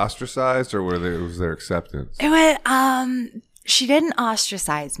 Did you get ostracized, or was there acceptance? She didn't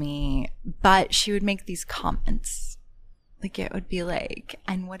ostracize me, but she would make these comments. It would be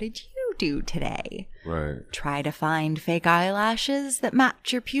and what did you do today? Right. Try to find fake eyelashes that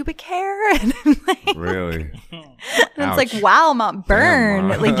match your pubic hair? And really? And it's wow, Mom, burn.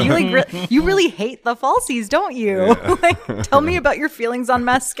 Damn, you really hate the falsies, don't you? Yeah. Tell me about your feelings on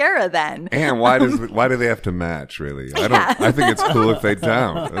mascara then. And why do they have to match, really? I think it's cool if they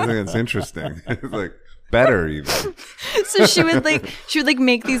don't. I think it's interesting. It's better even. So she would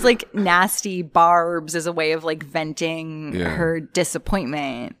make these nasty barbs as a way of venting her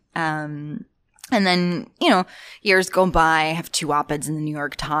disappointment. And then, years go by. I have 2 op-eds in the New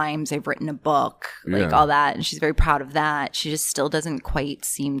York Times. I've written a book, all that. And she's very proud of that. She just still doesn't quite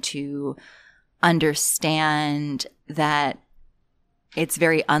seem to understand that it's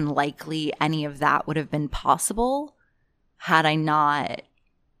very unlikely any of that would have been possible had I not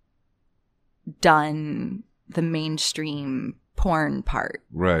done the mainstream porn part,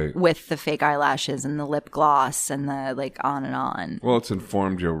 right, with the fake eyelashes and the lip gloss and the on and on. Well, it's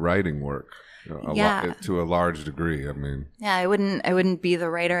informed your writing work to a large degree. I mean, yeah, I wouldn't be the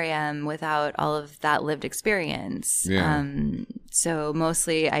writer I am without all of that lived experience. Yeah. So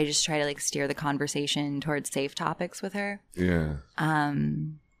mostly I just try to steer the conversation towards safe topics with her. Yeah.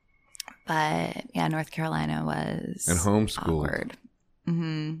 But yeah, North Carolina was and homeschooled. Awkward.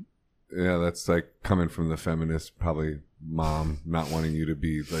 Mm-hmm. Yeah, that's coming from the feminist, probably mom not wanting you to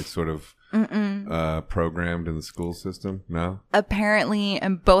be sort of programmed in the school system. No? Apparently,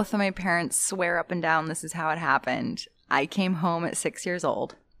 and both of my parents swear up and down this is how it happened. I came home at 6 years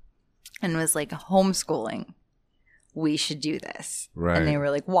old and was homeschooling. We should do this. Right. And they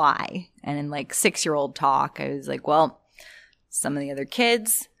were why? And in 6-year-old talk, I was well, some of the other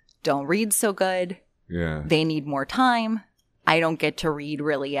kids don't read so good. Yeah. They need more time. I don't get to read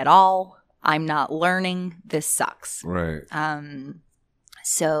really at all. I'm not learning. This sucks. Right.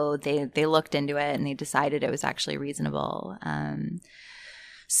 So they looked into it and they decided it was actually reasonable.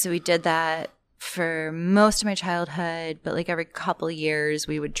 So we did that for most of my childhood, but every couple of years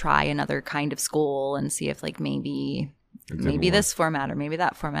we would try another kind of school and see if maybe this format or maybe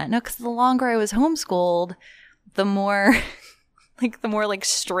that format. No, because the longer I was homeschooled, the more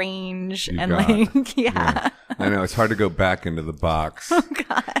strange and yeah. I know it's hard to go back into the box. Oh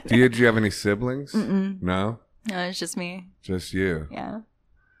God. Did you have any siblings? Mm-mm. No, it's just me. Just you. Yeah.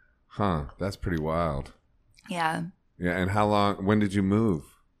 Huh. That's pretty wild. Yeah. Yeah. And when did you move?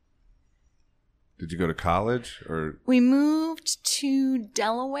 Did you go to college or? We moved to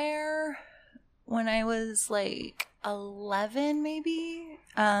Delaware when I was 11 maybe.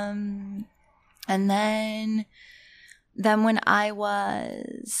 And then when I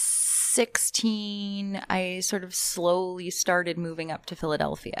was 16, I sort of slowly started moving up to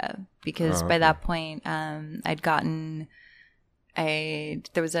Philadelphia because by that point, I'd gotten it's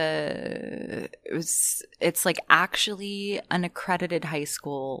actually an accredited high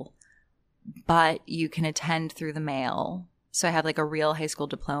school, but you can attend through the mail. So I have a real high school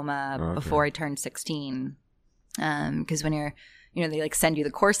diploma before I turned 16. Because when you're, they send you the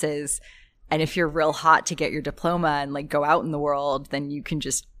courses. And if you're real hot to get your diploma and go out in the world, then you can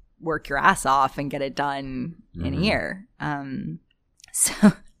just work your ass off and get it done in a year.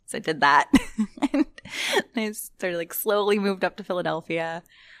 So I did that. And I sort of slowly moved up to Philadelphia.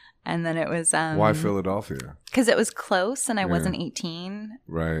 And then it was why Philadelphia? Because it was close and I wasn't 18.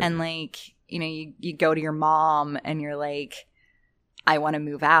 Right. And like, you know, you go to your mom and you're like, I want to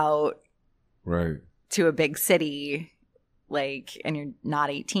move out to a big city, like, and you're not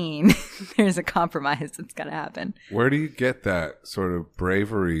 18. There's a compromise that's got to happen. Where do you get that sort of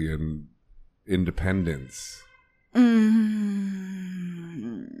bravery and independence? Where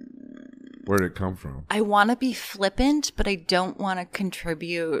did it come from? I want to be flippant, but I don't want to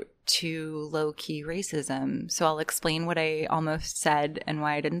contribute to low-key racism. So I'll explain what I almost said and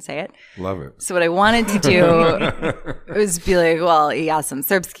why I didn't say it. Love it. So what I wanted to do was be like, well, ja sam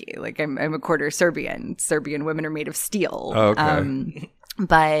srpski. Like I'm a quarter Serbian. Serbian women are made of steel. Oh, okay.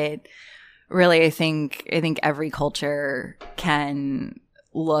 But really, I think every culture can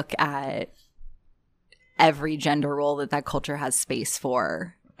look at every gender role that culture has space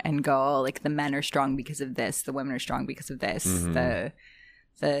for and go, like, the men are strong because of this, the women are strong because of this,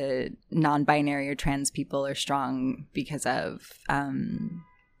 the non-binary or trans people are strong because of,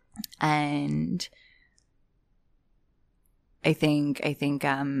 and I think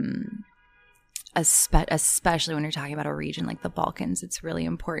especially when you're talking about a region like the Balkans, it's really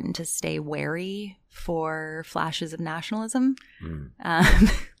important to stay wary for flashes of nationalism.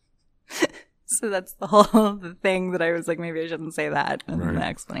 So that's the thing that I was like, maybe I shouldn't say that in the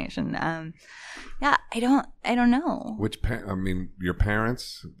explanation. Yeah, I don't know. Your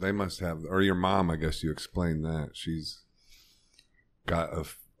parents, they must have, or your mom, I guess you explained that. She's got a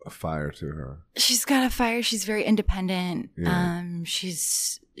fire to her. She's got a fire. She's very independent. Yeah.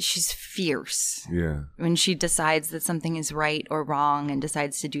 She's fierce. Yeah. When she decides that something is right or wrong and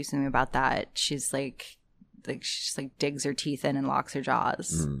decides to do something about that, she's like digs her teeth in and locks her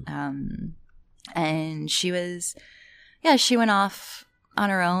jaws. And she went off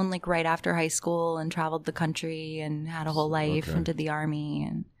on her own, like right after high school, and traveled the country and had a whole life and did the army,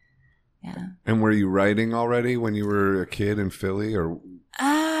 and yeah. And were you writing already when you were a kid in Philly, or?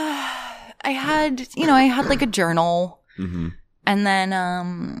 I had like a journal, and then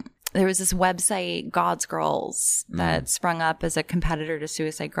there was this website, God's Girls, that sprung up as a competitor to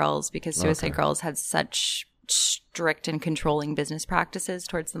Suicide Girls because Suicide Girls had such strict and controlling business practices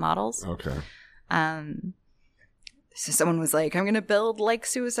towards the models. Okay. So someone was like, I'm going to build like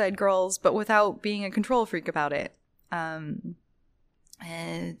Suicide Girls, but without being a control freak about it.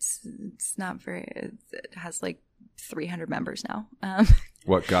 It's not very, it has like 300 members now.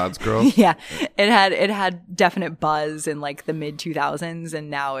 What, God's Girls? Yeah. It had definite buzz in like the mid 2000s, and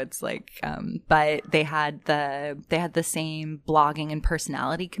now it's like, but they had the same blogging and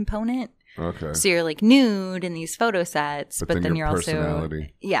personality component. Okay. So you're like nude in these photo sets, but then you're personality.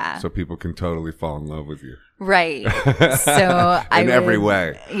 Also, yeah. So people can totally fall in love with you. Right. So every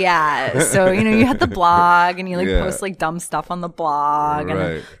way. Yeah. So, you had the blog and you post like dumb stuff on the blog. Right.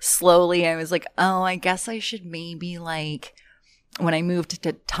 And slowly I was like, oh, I guess I should maybe like, when I moved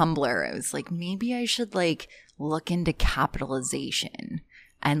to Tumblr, I was like, maybe I should like look into capitalization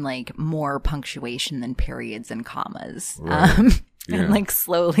and like more punctuation than periods and commas. Right. And like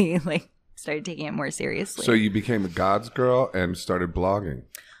slowly like started taking it more seriously. So you became a God's Girl and started blogging.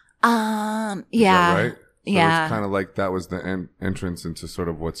 Yeah. Is that right? So yeah. It's kind of like that was the entrance into sort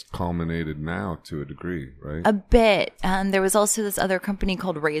of what's culminated now to a degree, right? A bit. There was also this other company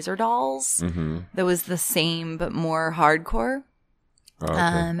called Razor Dolls that was the same but more hardcore. Oh,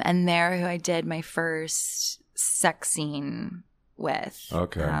 okay. And there who I did my first sex scene with.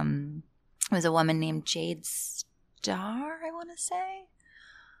 Okay. Was a woman named Jade Star, I want to say.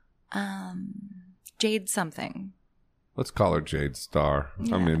 Jade something. Let's call her Jade Star.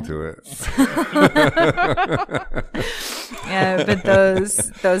 Yeah. I'm into it. Yeah, but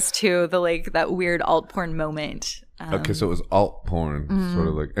those two, the like that weird alt porn moment. Okay, so it was alt porn, sort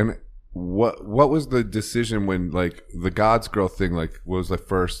of like. And what was the decision when like the God's Girl thing? Like, was the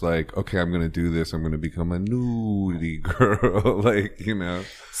first like, okay, I'm gonna do this. I'm gonna become a nudie girl, like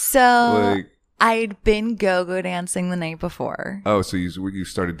So. Like, I'd been go-go dancing the night before. Oh, so you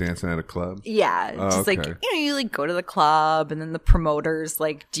started dancing at a club? Yeah. Just okay. like, you like go to the club and then the promoter's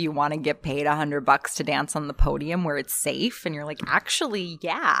like, do you want to get paid $100 to dance on the podium where it's safe? And you're like, actually,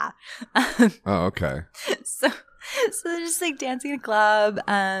 yeah. Oh, okay. So they're just like dancing at a club.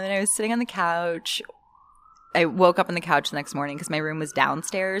 And I was sitting on the couch. I woke up on the couch the next morning because my room was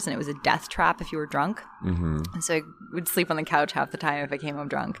downstairs and it was a death trap if you were drunk. And so I would sleep on the couch half the time if I came home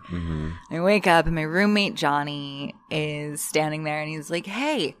drunk. I wake up and my roommate Johnny is standing there and he's like,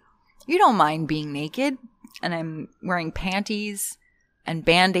 hey, you don't mind being naked? And I'm wearing panties and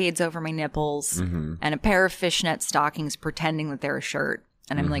Band-Aids over my nipples and a pair of fishnet stockings pretending that they're a shirt.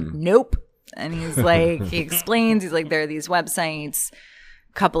 And I'm like, nope. And he's like, he explains, he's like, there are these websites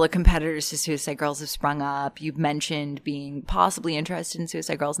couple of competitors to Suicide Girls have sprung up. You've mentioned being possibly interested in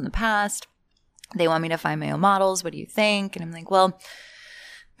Suicide Girls in the past. They want me to find my own models. What do you think? And I'm like, well,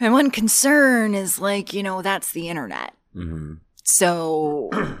 my one concern is like, you know, that's the internet. Mm-hmm. So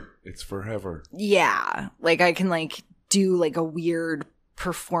it's forever. Yeah. Like I can like do like a weird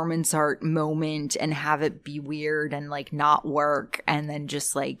performance art moment and have it be weird and like not work. And then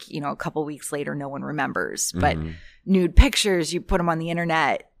just like, you know, a couple weeks later, no one remembers. But nude pictures, you put them on the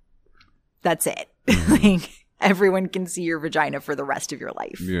internet. That's it. Like everyone can see your vagina for the rest of your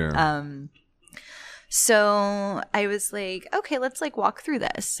life. Yeah. So I was like, okay, let's like walk through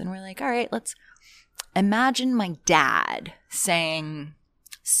this. And we're like, all right, let's imagine my dad saying,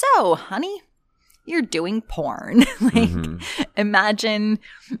 so honey, you're doing porn. Like imagine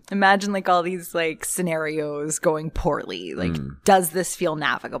like all these like scenarios going poorly. Like, does this feel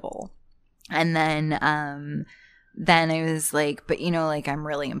navigable? And then I was like, but you know, like I'm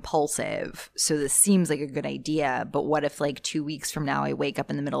really impulsive. So this seems like a good idea. But what if like 2 weeks from now I wake up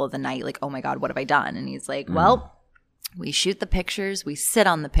in the middle of the night like, oh my God, what have I done? And he's like, well, we shoot the pictures. We sit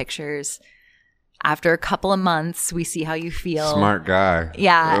on the pictures. After a couple of months, we see how you feel. Smart guy.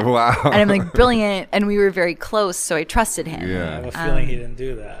 Yeah. Wow. And I'm like, brilliant. And we were very close, so I trusted him. I Yeah. have a feeling he didn't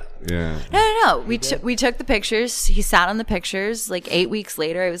do that. Yeah. No. We took the pictures. He sat on the pictures. Like 8 weeks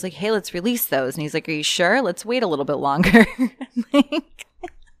later, I was like, hey, let's release those. And he's like, are you sure? Let's wait a little bit longer. Like,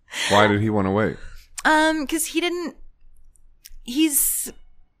 Why did he want to wait? because he's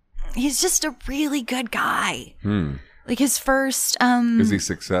just a really good guy. Like his first Is he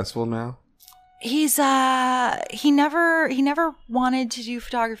successful now? He's he never wanted to do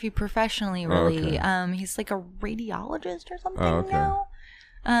photography professionally, really. Okay. He's like a radiologist or something Oh, okay. now.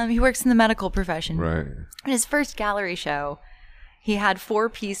 He works in the medical profession. Right. In his first gallery show, he had 4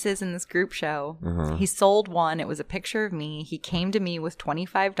 pieces in this group show. Uh-huh. He sold one. It was a picture of me. He came to me with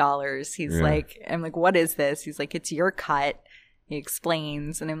 $25. He's Yeah. like, I'm like, what is this? He's like, it's your cut. He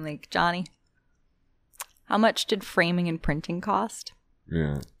explains. And I'm like, Johnny, how much did framing and printing cost?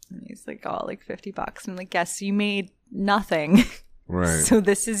 Yeah. And he's like, oh, like $50. I'm like, yes, you made nothing. Right. So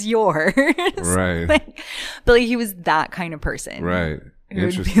this is yours. Right. But like, he was that kind of person. Right. Who would be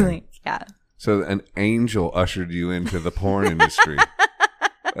Interesting. like, yeah. So an angel ushered you into the porn industry.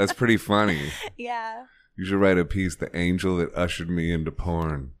 That's pretty funny. Yeah. You should write a piece, "The Angel That Ushered Me Into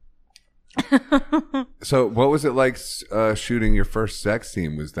Porn." So what was it like shooting your first sex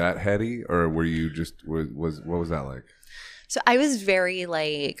scene? Was that heady, or were you just what was that like? So I was very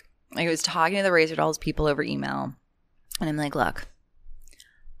like I was talking to the Razor Dolls people over email, and I'm like, look,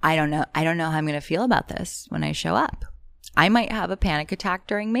 I don't know how I'm going to feel about this when I show up. I might have a panic attack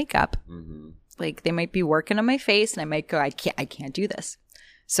during makeup. Like they might be working on my face, and I might go, I can't do this.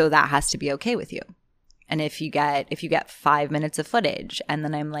 So that has to be okay with you. And if you get 5 minutes of footage, and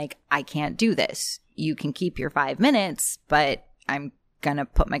then I'm like, I can't do this, you can keep your 5 minutes, but I'm gonna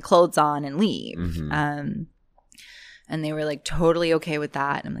put my clothes on and leave. And they were like totally okay with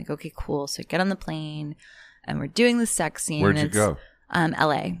that. And I'm like, okay, cool. So I get on the plane, and we're doing the sex scene. Where'd you go?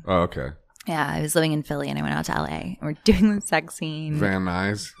 LA. Oh, okay. Yeah, I was living in Philly, and I went out to LA. And we're doing the sex scine. Van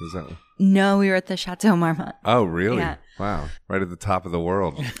Nuys? Is that? No, we were at the Chateau Marmont. Oh, really? Yeah. Wow. Right at the top of the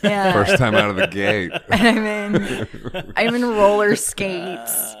world. Yeah. First time out of the gate. And I'm in roller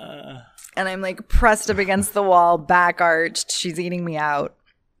skates, and I'm like pressed up against the wall, back arched. She's eating me out.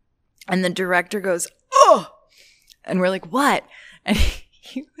 And the director goes, oh! And we're like, what? And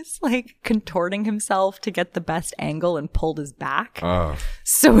he was like contorting himself to get the best angle and pulled his back. Oh.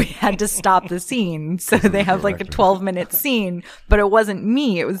 So we had to stop the scene. So they have like a 12-minute scene, but it wasn't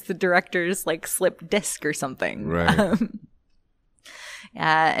me. It was the director's like slipped disc or something. Right.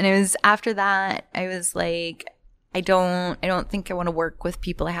 Yeah. And it was after that, I was like, I don't think I want to work with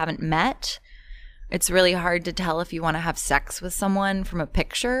people I haven't met. It's really hard to tell if you want to have sex with someone from a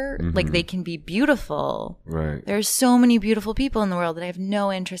picture. Like they can be beautiful. Right. There's so many beautiful people in the world that I have no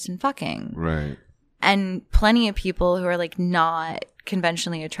interest in fucking. Right. And plenty of people who are like not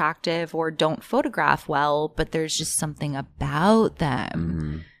conventionally attractive or don't photograph well, but there's just something about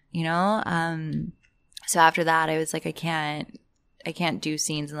them, you know? So after that, I was like, I can't do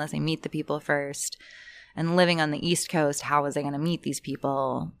scenes unless I meet the people first. And living on the East Coast, how was I going to meet these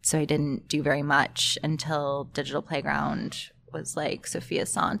people? So I didn't do very much until Digital Playground was like Sophia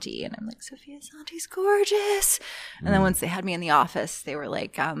Santi. And I'm like, Sophia Santi's gorgeous. And then once they had me in the office, they were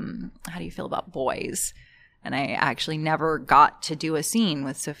like, how do you feel about boys? And I actually never got to do a scene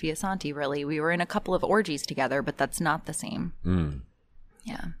with Sophia Santi, really. We were in a couple of orgies together, but that's not the same.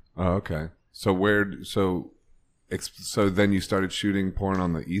 Yeah. Oh, okay. So So then you started shooting porn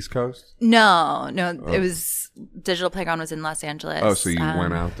on the East Coast? No. It was Digital Playground was in Los Angeles. Oh, so you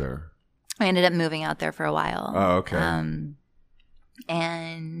went out there. I ended up moving out there for a while. Oh, okay.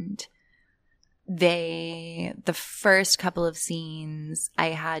 And the first couple of scenes, I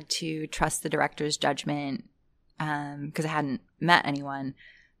had to trust the director's judgment because I hadn't met anyone.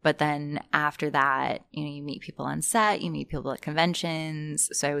 But then after that, you meet people on set, you meet people at conventions.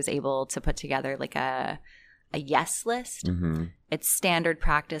 So I was able to put together like a yes list. Mm-hmm. It's standard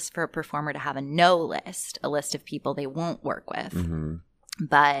practice for a performer to have a no list, a list of people they won't work with. Mm-hmm.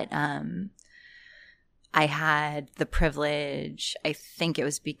 But I had the privilege, I think it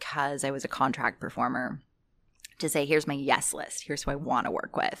was because I was a contract performer, to say, here's my yes list. Here's who I want to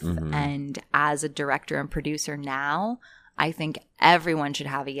work with. Mm-hmm. And as a director and producer now, I think everyone should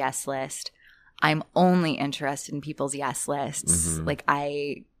have a yes list. I'm only interested in people's yes lists. Mm-hmm. Like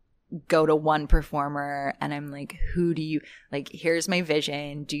I go to one performer and I'm like, who do you, like, here's my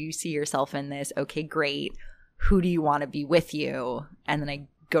vision. Do you see yourself in this? Okay, great. Who do you want to be with you? And then I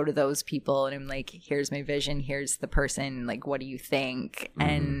go to those people and I'm like, here's my vision. Here's the person. Like, what do you think? Mm-hmm.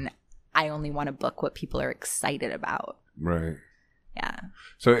 And I only want to book what people are excited about. Right. Yeah.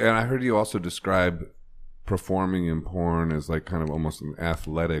 So, and I heard you also describe performing in porn as like kind of almost an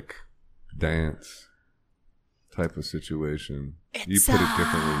athletic dance type of situation. You put it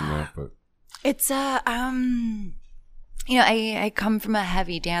differently than that, but it's I come from a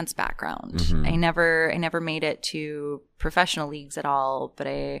heavy dance background. Mm-hmm. I never made it to professional leagues at all, but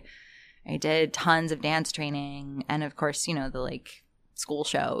I did tons of dance training and of course, the like school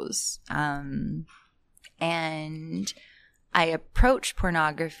shows. And I approach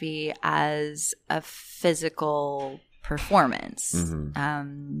pornography as a physical performance.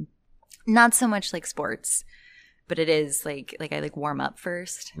 Mm-hmm. Not so much like sports, but it is like I like warm up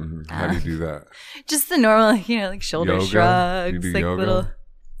first. Mm-hmm. How do you do that? Just the normal, like shoulder Yoga? shrugs, You do like yoga? little.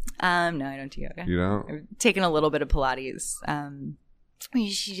 No, I don't do yoga. You don't? I've taken a little bit of Pilates. We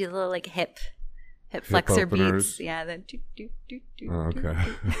usually do a little like hip flexor openers? beats. Yeah, then do, do, do, do, Oh, do,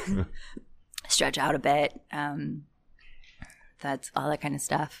 okay. do. Stretch out a bit. That's all that kind of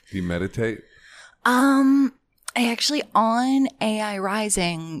stuff. Do you meditate? I actually, on AI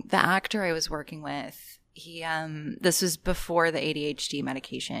Rising, the actor I was working with, he this was before the ADHD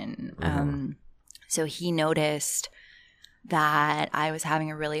medication. So he noticed that I was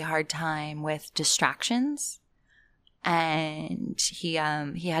having a really hard time with distractions. And he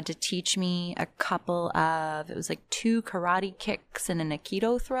had to teach me a couple of, it was like 2 karate kicks and an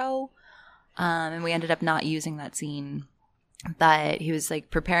Aikido throw. And we ended up not using that scene. But he was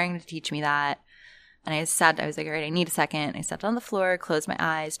like preparing to teach me that. And I was like, all right, I need a second. I sat on the floor, closed my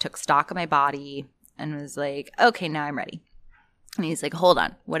eyes, took stock of my body, and was like, okay, now I'm ready. And he's like, hold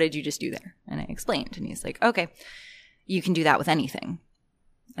on, what did you just do there? And I explained. And he's like, okay, you can do that with anything.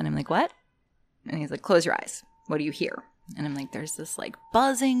 And I'm like, what? And he's like, close your eyes. What do you hear? And I'm like, there's this like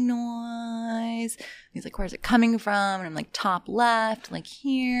buzzing noise. He's like, where's it coming from? And I'm like, top left, like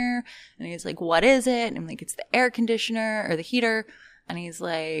here. And he's like, what is it? And I'm like, it's the air conditioner or the heater. And he's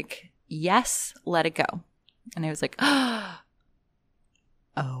like, yes, let it go. And I was like, oh,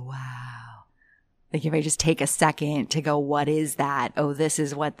 wow. Like if I just take a second to go, what is that? Oh, this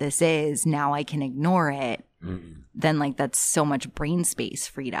is what this is. Now I can ignore it. Then like that's so much brain space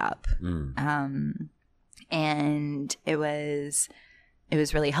freed up. And it was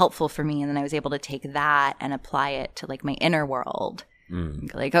really helpful for me. And then I was able to take that and apply it to like my inner world.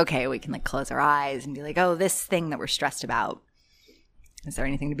 Like, okay, we can like close our eyes and be like, oh, this thing that we're stressed about. Is there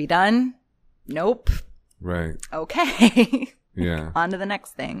anything to be done? Nope. Right. Okay. Yeah. On to the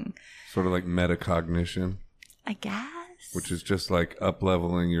next thing. Sort of like metacognition. I guess. Which is just like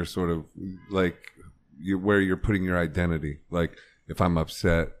up-leveling your sort of like where you're putting your identity. Like if I'm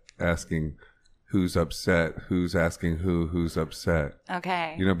upset, asking who's upset, who's asking who's upset.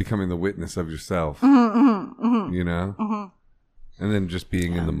 Okay. Becoming the witness of yourself. Mm-hmm. And then just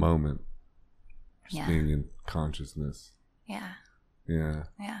being in the moment. Just Yeah. being in consciousness. Yeah. Yeah.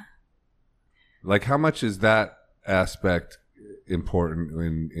 Yeah. Like how much is that aspect important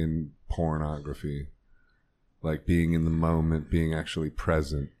in pornography? Like being in the moment, being actually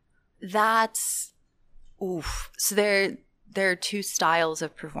present. That's oof. So there are 2 styles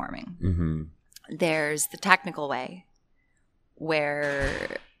of performing. Mm-hmm. There's the technical way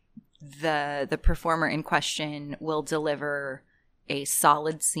where the performer in question will deliver a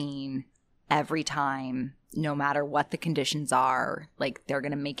solid scene every time, no matter what the conditions are. Like they're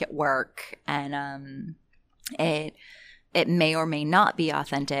going to make it work, and it may or may not be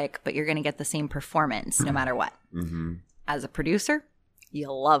authentic, but you're going to get the same performance no matter what. Mm-hmm. As a producer,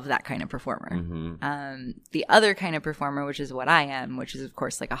 you'll love that kind of performer. The other kind of performer, which is what I am, which is of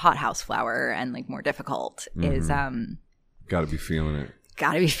course like a hothouse flower and like more difficult, is gotta be feeling it.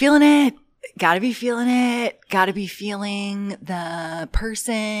 Gotta be feeling it. Gotta be feeling it. Gotta be feeling the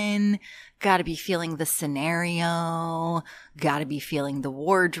person. Gotta be feeling the scenario. Gotta be feeling the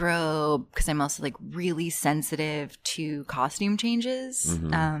wardrobe. Because I'm also like really sensitive to costume changes.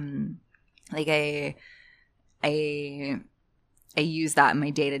 Like I use that in my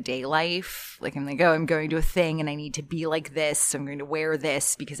day-to-day life. Like I'm like, oh, I'm going to a thing and I need to be like this. So I'm going to wear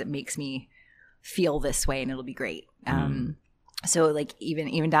this because it makes me feel this way and it'll be great. So like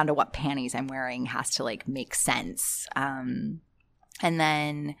even down to what panties I'm wearing has to like make sense. And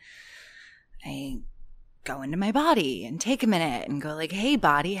then I go into my body and take a minute and go like, hey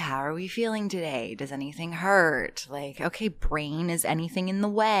body, how are we feeling today? Does anything hurt? Like, okay, brain, is anything in the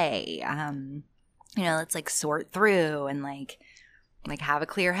way? You know, let's like sort through and like have a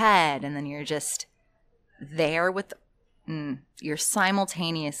clear head. And then you're just there with, you're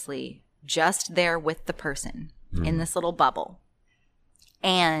simultaneously just there with the person in this little bubble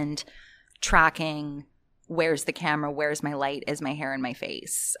and tracking where's the camera, where's my light, is my hair in my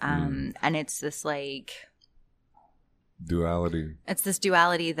face. And it's this like duality. It's this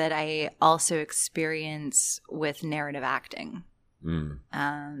duality that I also experience with narrative acting.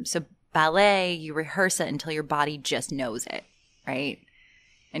 So ballet, you rehearse it until your body just knows it, right?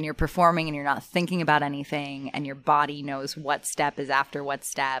 And you're performing and you're not thinking about anything and your body knows what step is after what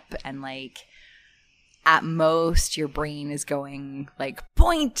step. And like at most your brain is going like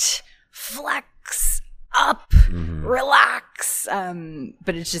point, flex, up, relax.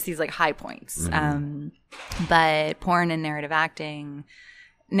 But it's just these like high points. But porn and narrative acting,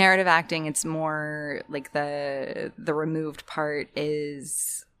 it's more like the removed part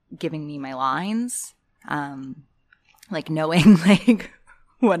is giving me my lines, like knowing like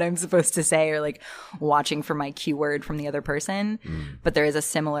what I'm supposed to say or like watching for my keyword from the other person. But there is a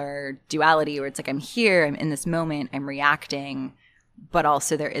similar duality where it's like I'm here, I'm in this moment, I'm reacting, but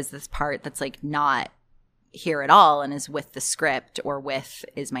also there is this part that's like not here at all and is with the script or with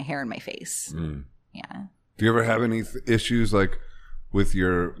is my hair in my face. Yeah. Do you ever have any issues like with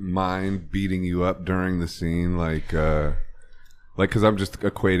your mind beating you up during the scene? Like, because I'm just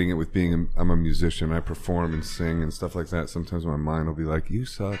equating it with being, I'm a musician. I perform and sing and stuff like that. Sometimes my mind will be like, you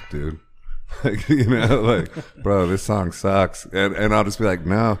suck, dude. Like, you know, like, bro, this song sucks. And I'll just be like,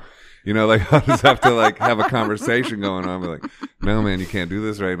 no. You know, like, I'll just have to, like, have a conversation going on. Be like, no, man, you can't do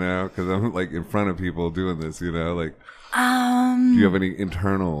this right now because I'm, like, in front of people doing this, you know? Like, do you have any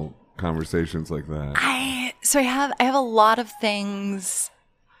internal conversations like that? I have a lot of things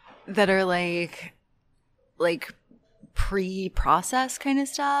that are, like pre-process kind of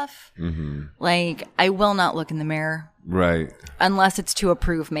stuff. Like, I will not look in the mirror. Right. Unless it's to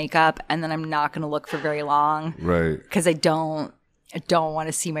approve makeup, and then I'm not going to look for very long. Right. Because I don't want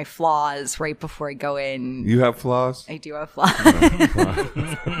to see my flaws right before I go in. You have flaws? I do have flaws.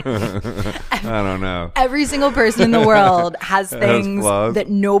 I don't know. Every single person in the world has things that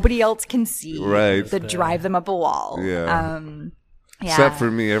nobody else can see that drive them up a wall. Yeah. Except for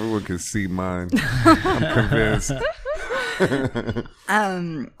me, everyone can see mine. I'm convinced.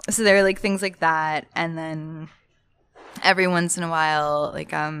 So there are like things like that, and then every once in a while,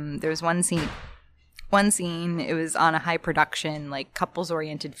 like there was one scene, it was on a high production, like couples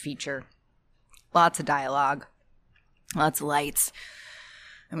oriented feature, lots of dialogue, lots of lights,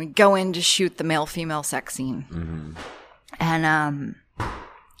 and we go in to shoot the male female sex scene. And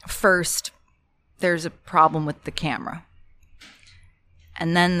first there's a problem with the camera,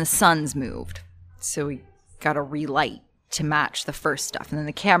 and then the sun's moved, so we gotta relight to match the first stuff, and then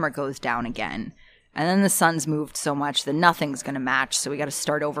the camera goes down again, and then the sun's moved so much that nothing's gonna match, so we gotta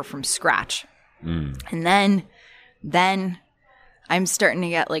start over from scratch. And then I'm starting to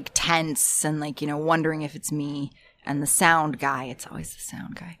get like tense and like, you know, wondering if it's me. And the sound guy, it's always the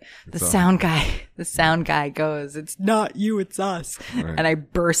sound guy. The sound guy goes, "It's not you, it's us." Right. And I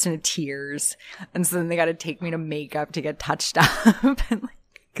burst into tears. And so then they got to take me to makeup to get touched up. And like,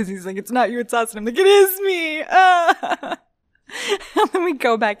 because he's like, "It's not you, it's us." And I'm like, "It is me." And then we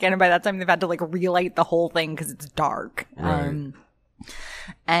go back in, and by that time they've had to like relight the whole thing because it's dark. Right.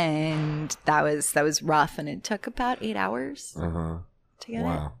 And that was rough, and it took about 8 hours to get it.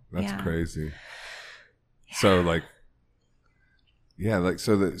 Wow, that's crazy. Yeah. So like,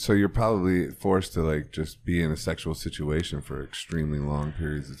 so you're probably forced to like just be in a sexual situation for extremely long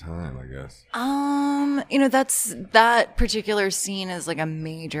periods of time, I guess. You know, that particular scene is like a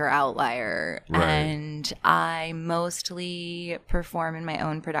major outlier, and I mostly perform in my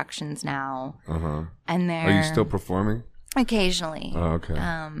own productions now. And are you still performing? Occasionally. Oh, okay.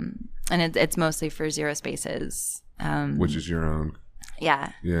 And it's mostly for Zero Spaces. Which is your own.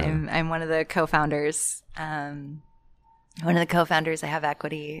 Yeah. I'm one of the co-founders. I have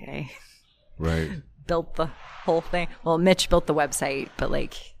equity. Right. Built the whole thing. Well, Mitch built the website, but we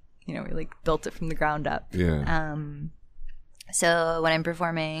built it from the ground up. Yeah. So when I'm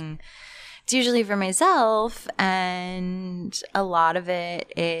performing, it's usually for myself, and a lot of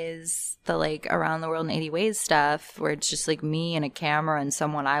it is the around the world in 80 ways stuff, where it's just me and a camera and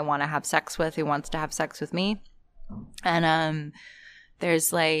someone I want to have sex with who wants to have sex with me. And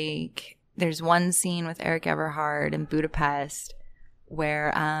there's one scene with Eric Everhard in Budapest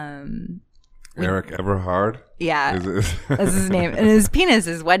where Eric Everhard? Yeah. That's his name. And his penis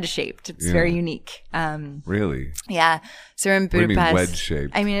is wedge-shaped. It's very unique. Really? Yeah. So we're in Budapest. What do you mean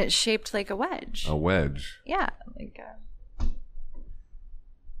wedge-shaped? I mean, it's shaped like a wedge. A wedge? Yeah. It's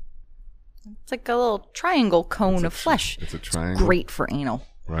like a little triangle cone of flesh. It's a triangle? Great for anal.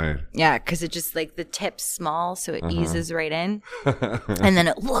 Right. Yeah, because it just the tip's small, so it eases right in. And then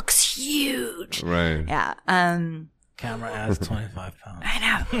it looks huge. Right. Yeah. Camera adds 25 pounds. I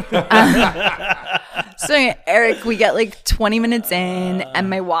know. So Eric, we get 20 minutes in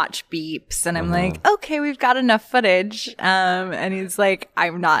and my watch beeps and I'm like, okay, we've got enough footage. And he's like,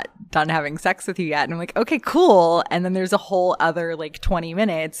 I'm not done having sex with you yet. And I'm like, okay, cool. And then there's a whole other 20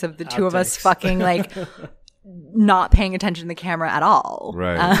 minutes of the two of us fucking not paying attention to the camera at all.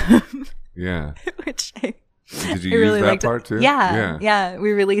 Right. Yeah. Which Did you use that part too? Yeah.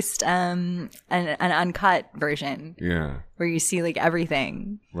 We released an uncut version. Yeah. Where you see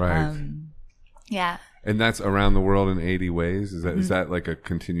everything. Right. Yeah. And that's Around the World in 80 Ways? Is that a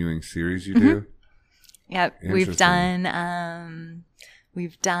continuing series you do? Yep.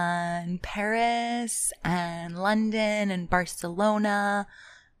 We've done Paris and London and Barcelona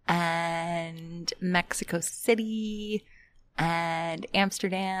and Mexico City and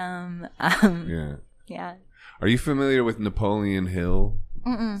Amsterdam. Yeah. Yeah. Are you familiar with Napoleon Hill?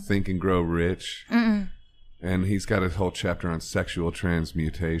 Think and Grow Rich? And he's got a whole chapter on sexual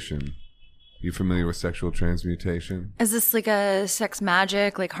transmutation. You familiar with sexual transmutation? Is this a sex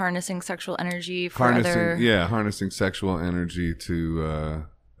magic, harnessing sexual energy for harnessing sexual energy to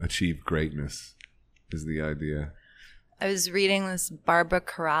achieve greatness is the idea. I was reading this Barbara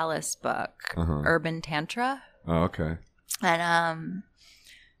Corrales book, Urban Tantra. Oh, okay. And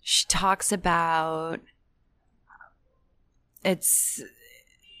she talks about it's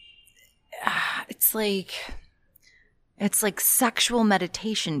sexual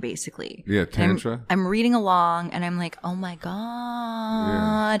meditation, basically. Yeah, Tantra. I'm reading along and I'm like, oh my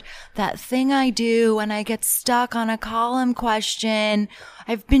God, that thing I do when I get stuck on a column question.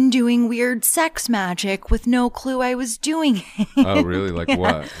 I've been doing weird sex magic with no clue I was doing it. Oh, really?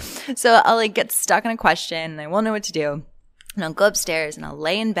 What? So I'll get stuck on a question and I won't know what to do. And I'll go upstairs and I'll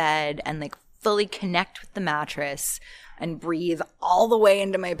lay in bed and fully connect with the mattress and breathe all the way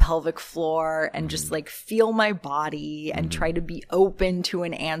into my pelvic floor and just feel my body and try to be open to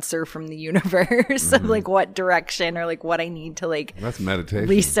an answer from the universe of what direction or what I need to that's meditation.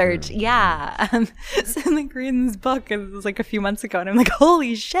 Research. Yeah. So I'm reading this book and it was a few months ago and I'm like,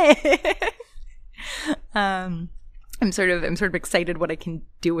 holy shit. I'm sort of excited what I can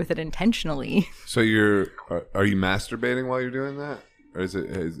do with it intentionally. So are you masturbating while you're doing that? Or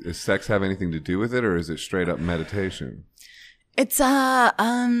is sex have anything to do with it, or is it straight up meditation? It's I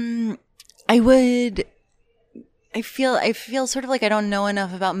feel sort of I don't know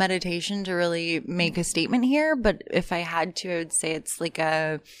enough about meditation to really make a statement here, but if I had to, I would say it's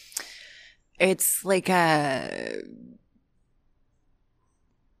a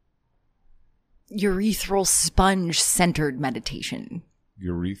urethral sponge centered meditation.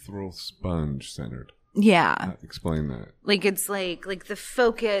 Urethral sponge centered. Yeah. Explain that. It's the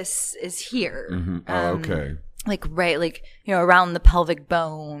focus is here. Mm-hmm. Oh, okay. Right, around the pelvic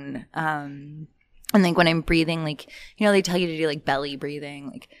bone. And when I'm breathing, they tell you to do belly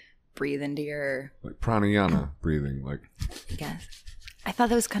breathing, breathe into your pranayama breathing, Yes. I thought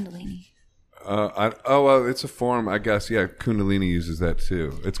that was Kundalini. Well, it's a form, I guess. Yeah, Kundalini uses that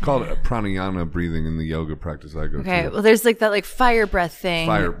too. It's called pranayama breathing in the yoga practice I go to. Okay, well, there's that fire breath thing.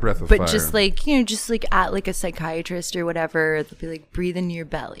 Breath of fire. But just at a psychiatrist or whatever, they'll be breathe into your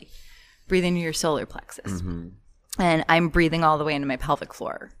belly, breathe into your solar plexus, and I'm breathing all the way into my pelvic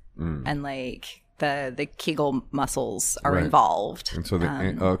floor, and the Kegel muscles are involved. And so the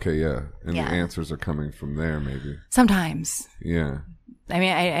the answers are coming from there, maybe. Sometimes. Yeah. I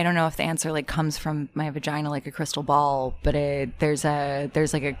mean, I don't know if the answer comes from my vagina like a crystal ball, but there's a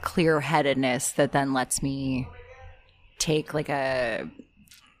clear-headedness that then lets me take a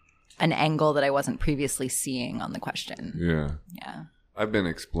an angle that I wasn't previously seeing on the question. Yeah. I've been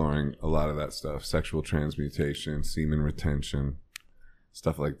exploring a lot of that stuff. Sexual transmutation, semen retention,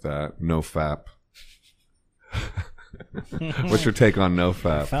 stuff like that. NoFap. What's your take on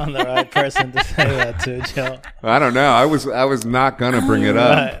NoFap? Found the right person to say that to, Joe. I don't know. I was not gonna bring it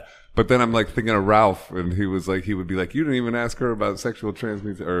up. Right. But then I'm like thinking of Ralph, and he would be like, "You didn't even ask her about sexual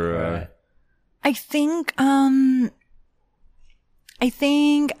transmutation." Or I think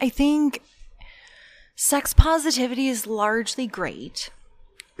sex positivity is largely great.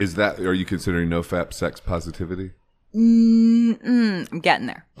 Are you considering NoFap sex positivity? I'm getting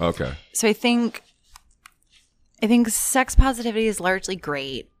there. Okay. So I think sex positivity is largely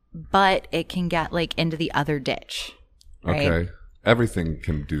great, but it can get like into the other ditch. Right? Okay. Everything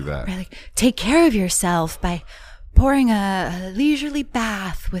can do that. Right, like, take care of yourself by pouring a leisurely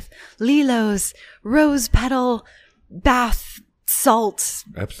bath with Lilo's rose petal bath salts,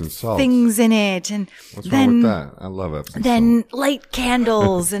 Epsom salts, things in it, and what's wrong with that? I love Epsom salt. Light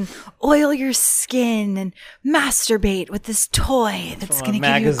candles and oil your skin and masturbate with this toy that's going to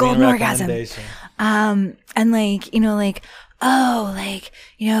give you a golden orgasm. And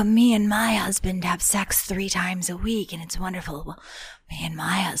me and my husband have sex 3 times a week and it's wonderful. Well, me and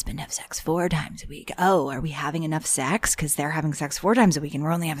my husband have sex 4 times a week. Oh, are we having enough sex? Because they're having sex 4 times a week and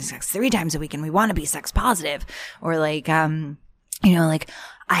we're only having sex 3 times a week and we want to be sex positive. Or I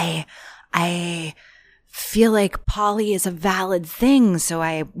feel like poly is a valid thing, so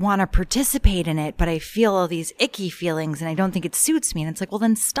I want to participate in it, but I feel all these icky feelings and I don't think it suits me. And it's like, well,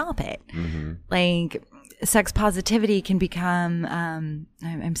 then stop it. Mm-hmm. Like, sex positivity can become,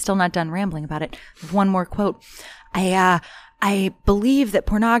 I'm still not done rambling about it. One more quote. I believe that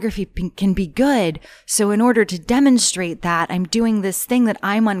pornography can be good. So in order to demonstrate that, I'm doing this thing that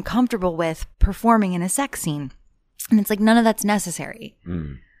I'm uncomfortable with performing in a sex scene. And it's like, none of that's necessary.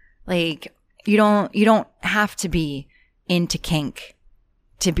 Mm. Like, you don't have to be into kink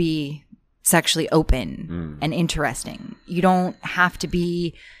to be sexually open and interesting. You don't have to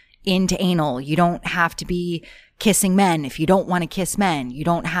be into anal. You don't have to be kissing men if you don't want to kiss men. You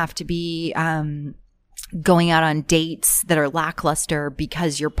don't have to be going out on dates that are lackluster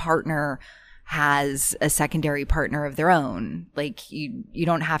because your partner has a secondary partner of their own. Like, you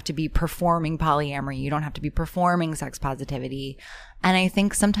don't have to be performing polyamory. You don't have to be performing sex positivity. And I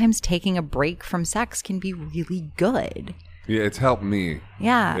think sometimes taking a break from sex can be really good. Yeah, it's helped me.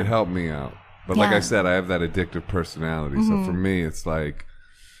 Yeah. It helped me out. But like I said, I have that addictive personality. Mm-hmm. So for me, it's like,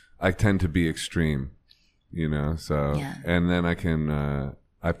 I tend to be extreme, so, and then I can,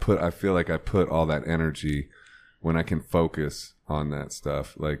 I feel like I put all that energy when I can focus on that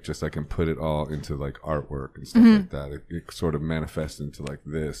stuff. Like, just I can put it all into like artwork and stuff like that. It sort of manifests into like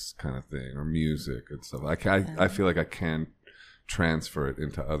this kind of thing, or music and stuff. I feel like I can transfer it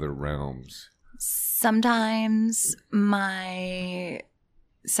into other realms. Sometimes my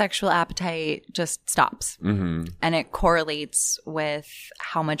sexual appetite just stops, and it correlates with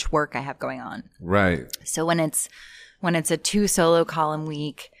how much work I have going on. Right. So when it's a 2 solo column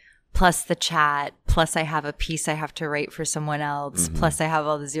week, plus the chat, plus I have a piece I have to write for someone else, plus I have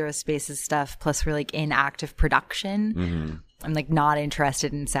all the Zero Spaces stuff, plus we're like in active production. I'm like not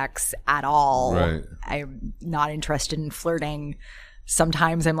interested in sex at all. Right. I'm not interested in flirting.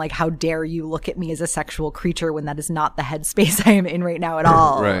 Sometimes I'm like, how dare you look at me as a sexual creature when that is not the headspace I am in right now at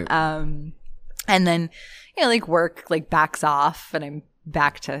all. Right. And then, work backs off and I'm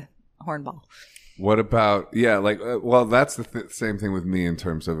back to hornball. What about, that's the same thing with me in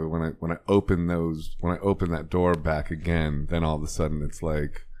terms of it. When I open that door back again, then all of a sudden it's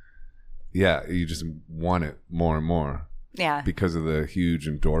like, you just want it more and more. Yeah. Because of the huge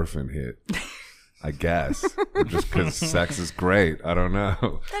endorphin hit, I guess. Just because sex is great. I don't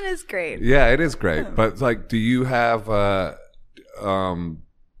know. That is great. Yeah, it is great. But like, do you have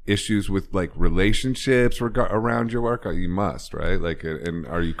issues with like relationships around your work? You must, right? Like, and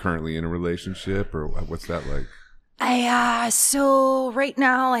are you currently in a relationship, or what's that like? So right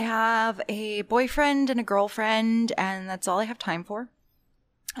now I have a boyfriend and a girlfriend, and that's all I have time for.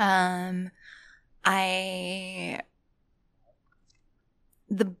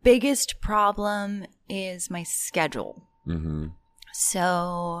 The biggest problem is my schedule. Mm-hmm.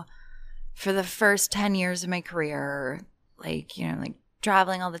 So for the first 10 years of my career,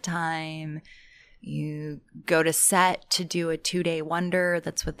 traveling all the time, you go to set to do a 2-day wonder.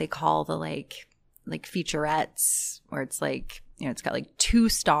 That's what they call the like featurettes, where it's like, it's got like 2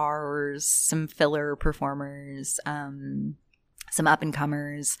 stars, some filler performers, some up and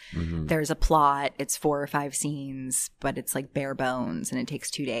comers. Mm-hmm. There's a plot. It's 4 or 5 scenes, but it's like bare bones and it takes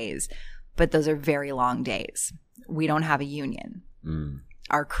 2 days. But those are very long days. We don't have a union.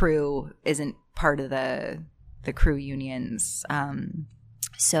 our crew isn't part of the crew unions.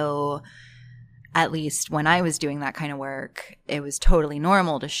 So at least when I was doing that kind of work, it was totally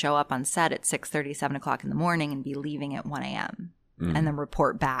normal to show up on set at 6:30, 7 o'clock in the morning and be leaving at 1 a.m. And then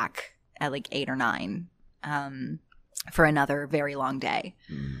report back at like 8 or 9 for another very long day.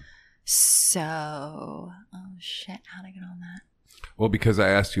 So, oh shit, how'd I get on that? Well, because I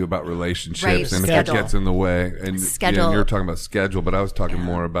asked you about relationships Right, and schedule. if it gets in the way. And Schedule. you were talking about schedule, but I was talking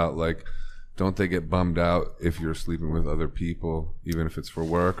more about like, don't they get bummed out if you're sleeping with other people, even if it's for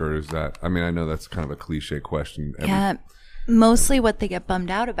work? Or is that, I mean, I know that's kind of a cliche question. Yeah, mostly what they get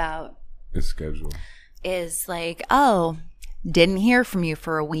bummed out about Is schedule. is like, oh, didn't hear from you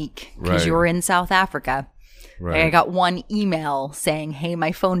for a week because you Right. were in South Africa. Right. I got one email saying, hey,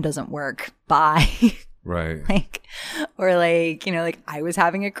 my phone doesn't work. Bye. Right. Like, or like, you know, like I was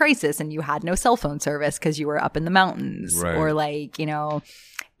having a crisis and you had no cell phone service because you were up in the mountains. Right. Or like, you know,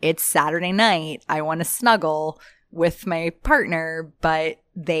 it's Saturday night. I want to snuggle with my partner, but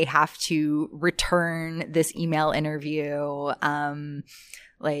they have to return this email interview,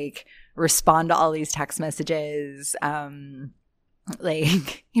 like respond to all these text messages.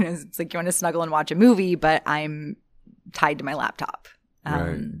 Like, you know, it's like you want to snuggle and watch a movie, but I'm tied to my laptop.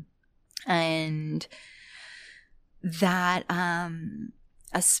 Right. And that,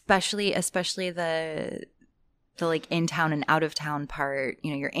 especially the like in town and out of town part, you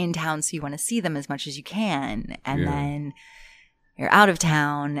know, you're in town, so you want to see them as much as you can. And then you're out of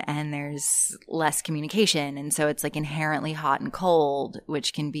town and there's less communication. And so it's like inherently hot and cold,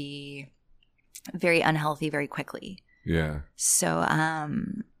 which can be very unhealthy very quickly. Yeah. So,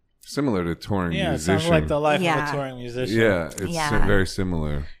 Similar to touring Yeah, it musician. sounds like the life of Yeah. a touring musician. Yeah, it's Yeah. very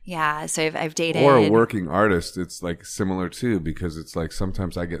similar. yeah, so I've dated. Or a working artist, it's like similar too, because it's like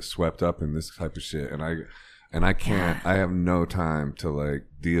sometimes I get swept up in this type of shit, and I can't. I have no time to like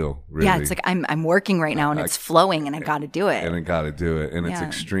deal. Really. Yeah, it's like I'm working right now and it's flowing and I got to do it. and I got to do it, and it's Yeah.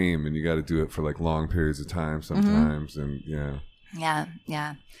 extreme, and you got to do it for like long periods of time sometimes, and yeah.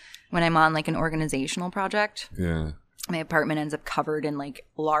 Yeah. When I'm on like an organizational project, Yeah. my apartment ends up covered in like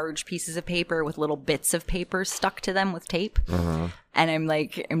large pieces of paper with little bits of paper stuck to them with tape. And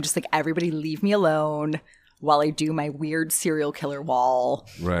I'm just like, everybody leave me alone while I do my weird serial killer wall.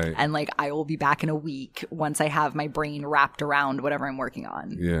 Right. And like, I will be back in a week once I have my brain wrapped around whatever I'm working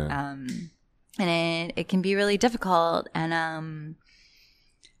on. Yeah. And it can be really difficult. And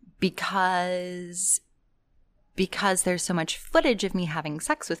because there's so much footage of me having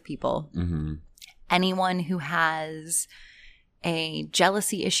sex with people, anyone who has a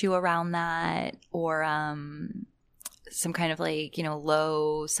jealousy issue around that or some kind of like, you know,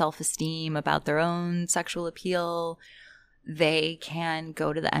 low self-esteem about their own sexual appeal, they can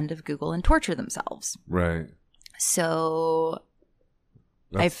go to the end of Google and torture themselves. Right. So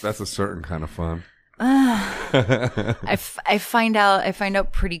That's a certain kind of fun. I find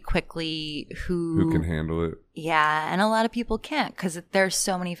out pretty quickly Who can handle it? Yeah, and a lot of people can't because there's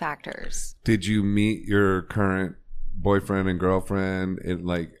so many factors. Did you meet your current boyfriend and girlfriend in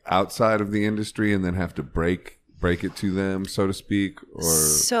like outside of the industry and then have to break it to them, so to speak? Or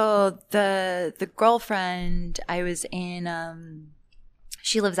So the girlfriend I was in,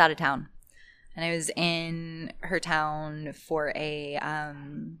 she lives out of town, and I was in her town for a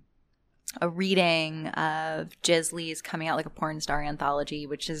reading of Jizz Lee's Coming Out Like a Porn Star anthology,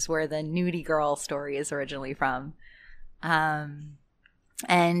 which is where the Nudie Girl story is originally from.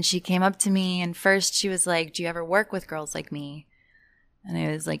 And she came up to me, and first she was like, do you ever work with girls like me? And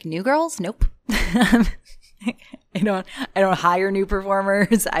I was like, new girls? Nope. I don't hire new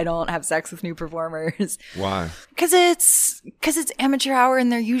performers. I don't have sex with new performers. why? Because it's amateur hour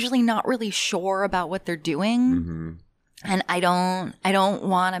and they're usually not really sure about what they're doing. Mm-hmm. And I don't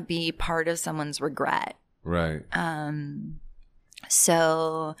want to be part of someone's regret. Right.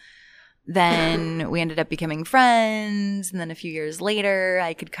 So then we ended up becoming friends. And then a few years later,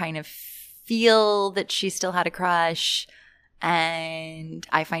 I could kind of feel that she still had a crush. And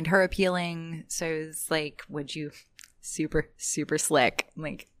I find her appealing. So I was like, would you, super, super slick. I'm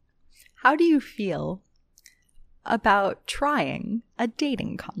like, how do you feel about trying a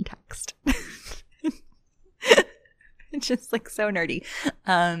dating context? It's just like so nerdy.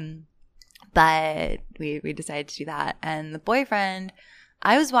 But we decided to do that. And the boyfriend,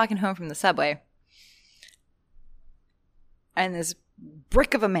 I was walking home from the subway, and this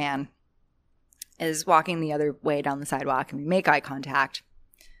brick of a man is walking the other way down the sidewalk, and we make eye contact.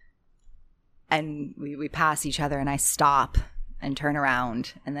 And we pass each other, and I stop and turn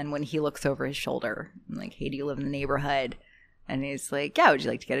around. And then when he looks over his shoulder, I'm like, hey, do you live in the neighborhood? And he's like, yeah, would you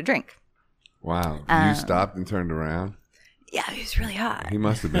like to get a drink? Wow. You stopped and turned around? Yeah, he was really hot. He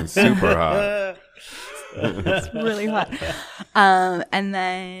must have been super hot. It's really hot.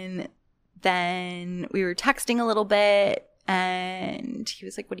 And then we were texting a little bit, and he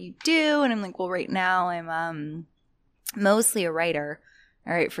was like, "What do you do?" And I'm like, "Well, right now I'm mostly a writer.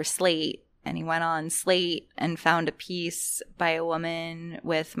 I write for Slate." And he went on Slate and found a piece by a woman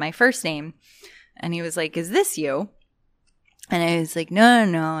with my first name. And he was like, "Is this you?" And I was like, no.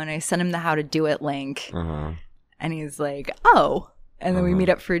 And I sent him the how to do it link. Uh-huh. And he's like, "Oh." And then we meet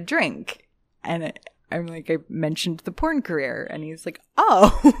up for a drink. And I'm like, I mentioned the porn career. And he's like,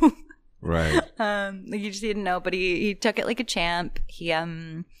 "Oh." Right. Like he just didn't know, but he took it like a champ.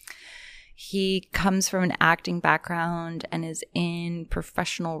 He comes from an acting background and is in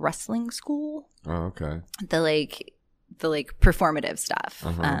professional wrestling school. Oh, okay. The performative stuff,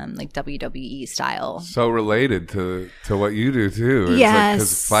 Uh-huh. like WWE style. So related to what you do too. It's Yes.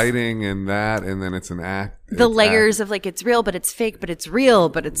 because fighting and that, and then it's an act. The it's layers of like it's real, but it's fake, but it's real,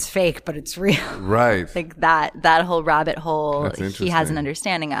 but it's fake, but it's real. Right. Like that whole rabbit hole That's he has interesting. an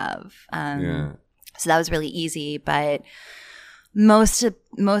understanding of. Yeah. So that was really easy, but most of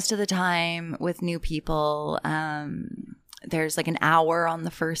the time with new people, there's like an hour on the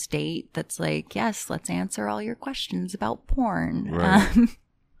first date that's like, "Yes, let's answer all your questions about porn." Right.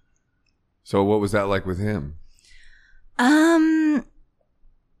 So what was that like with him?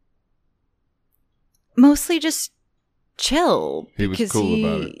 Mostly just chill. He was because cool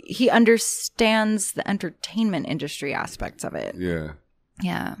about it. He understands the entertainment industry aspects of it. Yeah.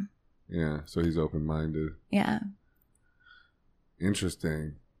 Yeah. Yeah. So he's open-minded. Yeah.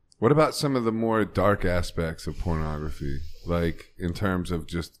 Interesting. What about some of the more dark aspects of pornography? Like in terms of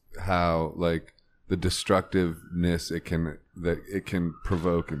just how like the destructiveness it can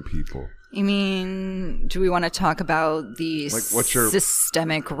provoke in people. You mean, do we want to talk about the Like, what's your-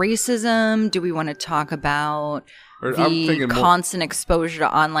 systemic racism? Do we want to talk about Or I'm the thinking more- constant exposure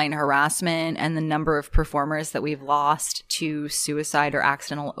to online harassment and the number of performers that we've lost to suicide or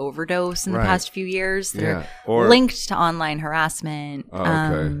accidental overdose in the Right. past few years that Yeah. are Or- linked to online harassment? Oh,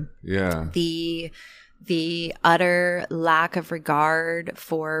 okay. Yeah. The utter lack of regard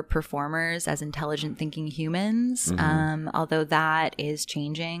for performers as intelligent thinking humans, Mm-hmm. although that is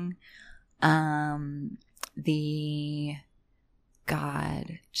changing. The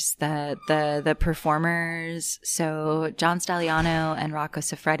performers. So John Stagliano and Rocco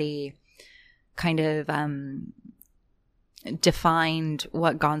Siffredi kind of defined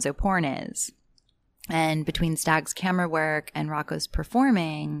what gonzo porn is. And between Stag's camera work and Rocco's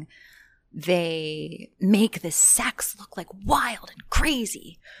performing, they make the sex look like wild and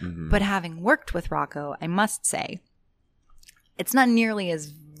crazy. Mm-hmm. But having worked with Rocco, I must say, it's not nearly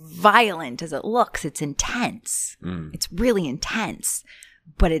as violent as it looks. It's intense. It's really intense,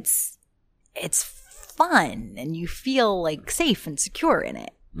 but it's fun, and you feel like safe and secure in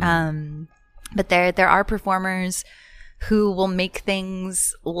it. But there are performers who will make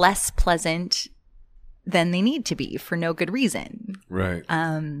things less pleasant than they need to be for no good reason. Right.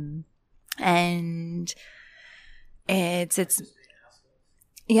 And it's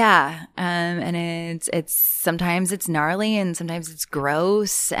yeah, and it's sometimes it's gnarly and sometimes it's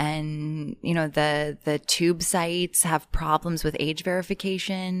gross, and you know the tube sites have problems with age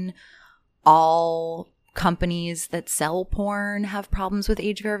verification. All companies that sell porn have problems with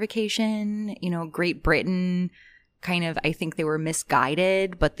age verification. You know, Great Britain kind of, I think they were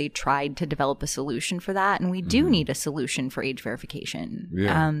misguided, but they tried to develop a solution for that, and we do need a solution for age verification.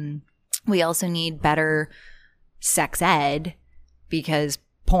 Yeah. We also need better sex ed, because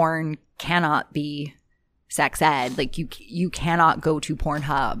porn cannot be sex ed. Like you cannot go to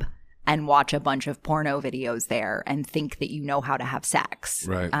Pornhub and watch a bunch of porno videos there and think that you know how to have sex.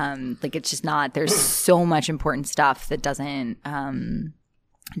 Right. Like it's just not. There's so much important stuff that doesn't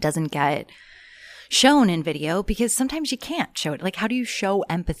get shown in video, because sometimes you can't show it. Like, how do you show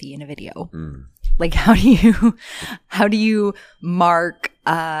empathy in a video? Like, how do you mark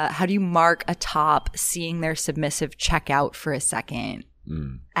a top seeing their submissive check out for a second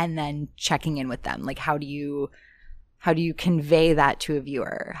and then checking in with them? Like, how do you convey that to a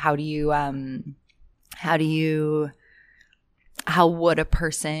viewer? How would a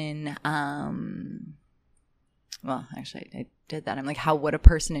person, well, actually I did that. I'm like, how would a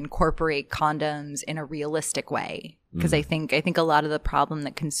person incorporate condoms in a realistic way? Because I think a lot of the problem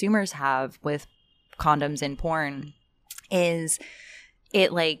that consumers have with condoms in porn is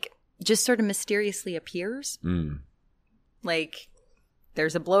it like just sort of mysteriously appears. Like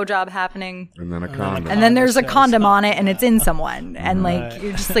there's a blowjob happening, And then a condom. and then there's a condom on it, and it's in someone, and like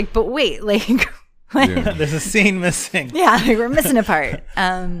you're just like, but wait, like, Yeah. There's a scene missing. yeah, like we're missing a part.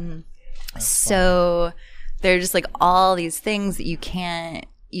 So There are just like all these things that you can't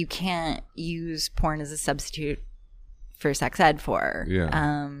use porn as a substitute for sex ed for.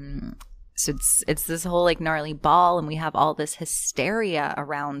 Yeah. So it's this whole like gnarly ball, and we have all this hysteria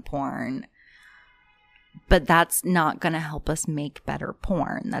around porn. But that's not going to help us make better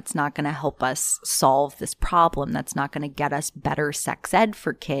porn. That's not going to help us solve this problem. That's not going to get us better sex ed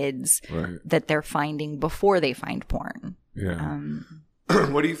for kids that they're finding before they find porn. Yeah.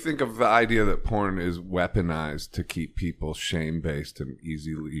 What do you think of the idea that porn is weaponized to keep people shame-based and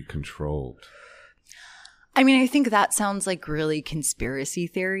easily controlled? I mean, I think that sounds like really conspiracy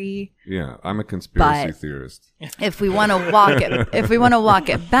theory. Yeah, I'm a conspiracy theorist. If we want to walk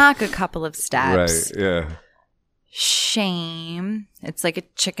it back a couple of steps, right? Yeah. Shame. It's like a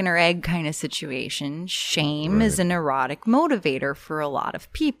chicken or egg kind of situation. Shame is an erotic motivator for a lot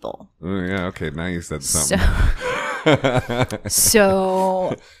of people. Oh, yeah. Okay. Now you said something.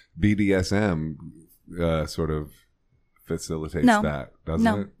 So BDSM sort of facilitates that, doesn't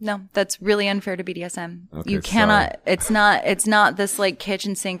it? No, that's really unfair to BDSM. Okay, you cannot. Sorry. It's not this like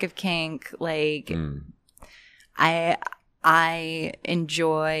kitchen sink of kink. Like I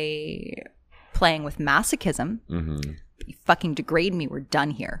enjoy playing with masochism. Mm-hmm. You fucking degrade me. We're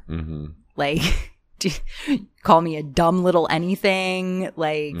done here. Mm-hmm. Like, call me a dumb little anything.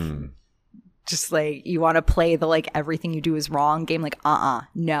 Like. Just like you want to play the like everything you do is wrong game, like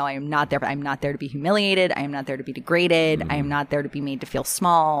no, I am not there. I'm not there to be humiliated. I am not there to be degraded. I am not there to be made to feel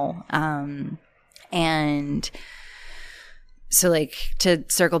small. And so like to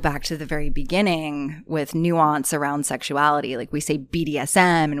circle back to the very beginning with nuance around sexuality, like we say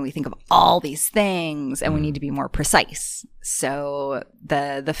BDSM and we think of all these things and we need to be more precise. So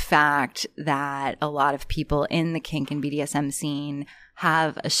the fact that a lot of people in the kink and BDSM scene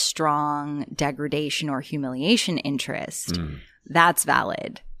have a strong degradation or humiliation interest, that's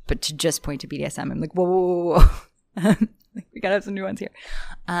valid. But to just point to BDSM, I'm like, whoa. We gotta have some nuance here.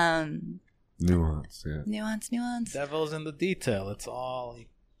 Nuance, yeah. Nuance. Devil's in the detail. It's all.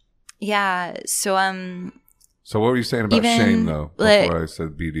 Yeah. So So what were you saying about shame though? Before I said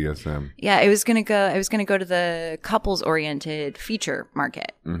BDSM. Yeah, I was gonna go to the couples oriented feature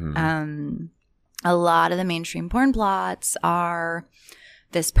market. Mm-hmm. A lot of the mainstream porn plots are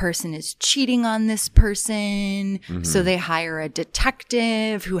this person is cheating on this person. So they hire a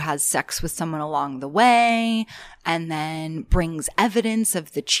detective who has sex with someone along the way and then brings evidence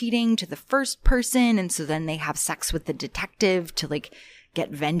of the cheating to the first person. And so then they have sex with the detective to like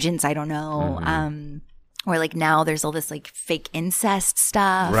get vengeance. I don't know. Or like now there's all this like fake incest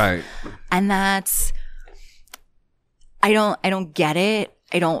stuff. Right. And that's, I don't get it.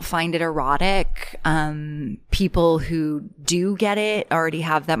 I don't find it erotic. People who do get it already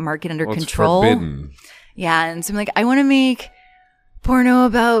have that market under control. It's forbidden. Yeah. And so I'm like, I want to make porno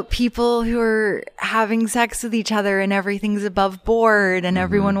about people who are having sex with each other and everything's above board and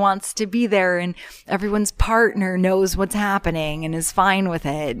everyone wants to be there and everyone's partner knows what's happening and is fine with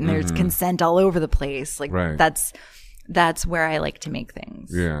it. And there's consent all over the place. Like that's where I like to make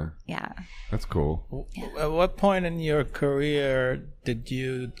things. Yeah. Yeah. That's cool. Yeah. At what point in your career did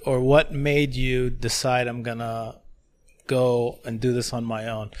you, or what made you decide I'm going to go and do this on my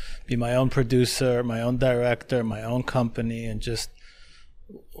own? Be my own producer, my own director, my own company, and just,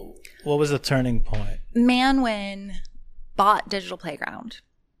 what was the turning point? Manwin bought Digital Playground.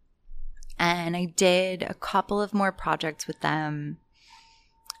 And I did a couple of more projects with them.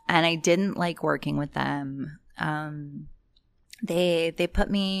 And I didn't like working with them. They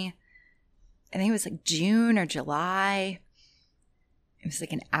put me, I think it was like June or July. It was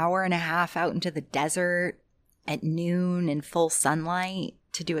like an hour and a half out into the desert at noon in full sunlight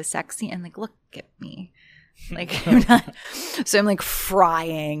to do a sex scene. And like, look at me. Like, I'm like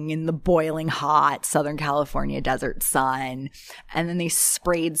frying in the boiling hot Southern California desert sun. And then they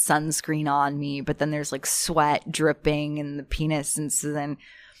sprayed sunscreen on me, but then there's like sweat dripping in the penis. And so then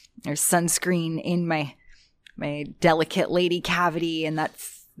there's sunscreen in my delicate lady cavity, and that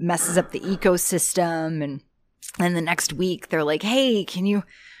messes up the ecosystem. And then the next week they're like, hey, can you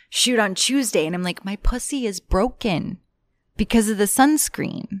shoot on Tuesday? And I'm like, my pussy is broken because of the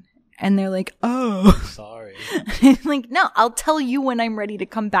sunscreen. And they're like, oh, sorry. I'm like, no, I'll tell you when I'm ready to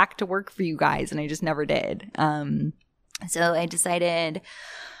come back to work for you guys. And I just never did. So I decided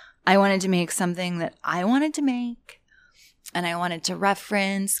I wanted to make something that I wanted to make. And I wanted to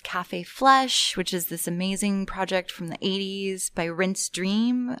reference Cafe Flesh, which is this amazing project from the 80s by Rinse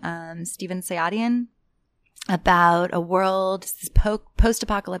Dream, Steven Sayadian, about a world, this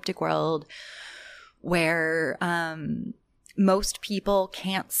post-apocalyptic world where most people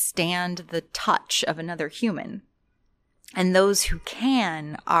can't stand the touch of another human. And those who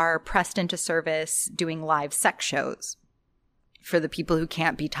can are pressed into service doing live sex shows for the people who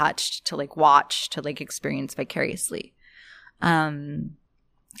can't be touched to like watch, to like experience vicariously. And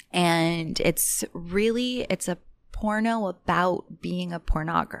it's a porno about being a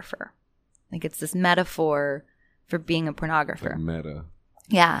pornographer. Like it's this metaphor for being a pornographer. Like meta.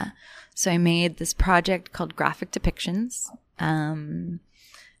 Yeah. So I made this project called Graphic Depictions. And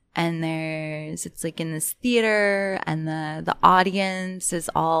it's like in this theater, and the audience is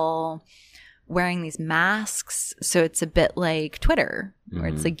all wearing these masks. So it's a bit like Twitter, where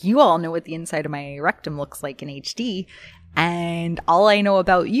it's like, you all know what the inside of my rectum looks like in HD. And all I know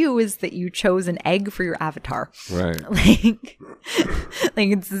about you is that you chose an egg for your avatar. Right. Like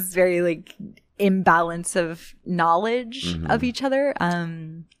it's this very like imbalance of knowledge of each other.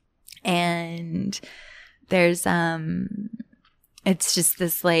 And there's, it's just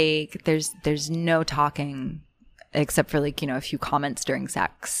this like, there's no talking except for like, you know, a few comments during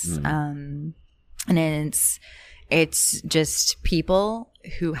sex. And it's just people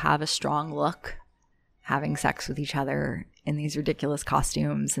who have a strong look having sex with each other in these ridiculous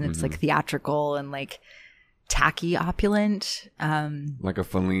costumes, and it's like theatrical and like tacky opulent, like a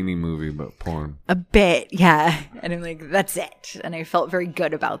Fellini movie but porn. A bit, yeah. And I'm like, that's it. And I felt very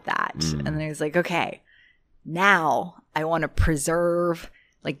good about that. And then I was like, okay, now I want to preserve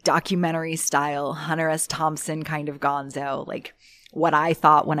like documentary style Hunter S. Thompson kind of gonzo, like what I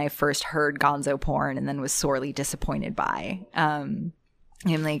thought when I first heard gonzo porn and then was sorely disappointed by. I'm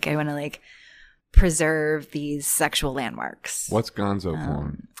like, I want to like preserve these sexual landmarks. What's gonzo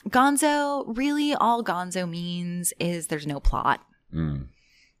porn? Gonzo, really all gonzo means is there's no plot.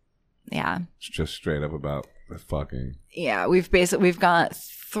 Yeah. It's just straight up about the fucking. Yeah, we've got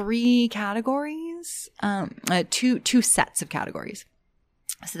 3 categories, two sets of categories.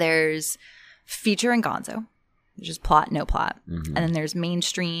 So there's feature and gonzo, which is plot, no plot. And then there's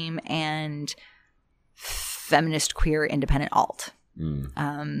mainstream and feminist, queer, independent alt.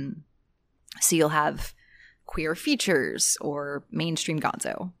 So you'll have queer features or mainstream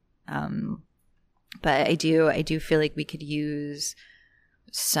gonzo. But I do feel like we could use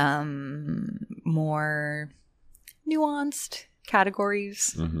some more nuanced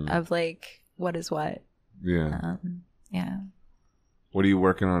categories of like what is what. Yeah. Yeah. What are you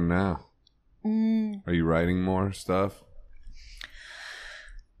working on now? Are you writing more stuff?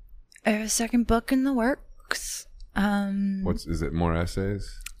 I have a second book in the works. Is it more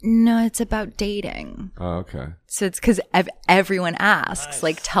essays? No, it's about dating. Oh, okay. So it's because everyone asks,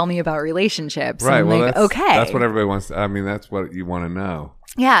 like, tell me about relationships. Right. And I'm Well, like, that's, okay. That's what everybody wants. I mean, that's what you want to know.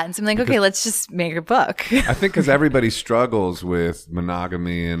 Yeah. And so I'm like, okay, let's just make a book. I think because everybody struggles with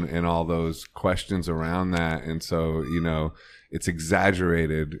monogamy and all those questions around that. And so, you know, it's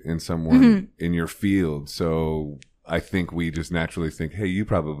exaggerated in someone in your field. So I think we just naturally think, hey, you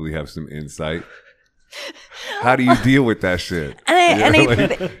probably have some insight. How do you deal with that shit? I think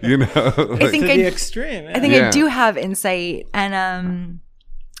the extreme. Yeah. I think I do have insight, and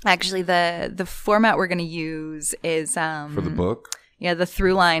actually the format we're going to use is for the book. Yeah, the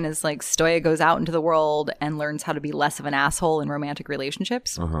through line is like Stoya goes out into the world and learns how to be less of an asshole in romantic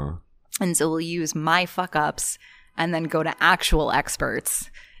relationships. And so we'll use my fuck ups and then go to actual experts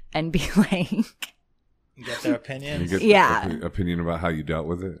and be like, get their opinions. Opinion about how you dealt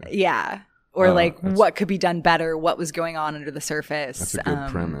with it. Yeah. Or like what could be done better, what was going on under the surface. That's a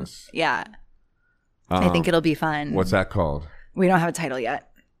good premise. Yeah. I think it'll be fun. What's that called? We don't have a title yet.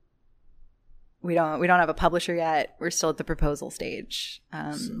 We don't have a publisher yet. We're still at the proposal stage.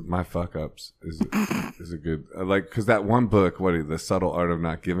 My fuck ups is a good like, because that one book, The Subtle Art of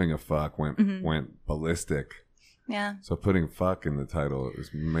Not Giving a Fuck, went ballistic. Yeah. So putting fuck in the title is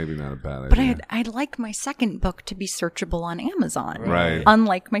maybe not a bad but idea. But I'd like my second book to be searchable on Amazon. Right.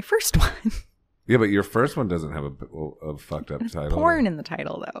 Unlike my first one. Yeah, but your first one doesn't have a fucked up title. Porn in the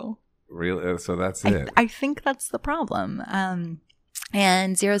title, though. Really? So that's it. I think that's the problem.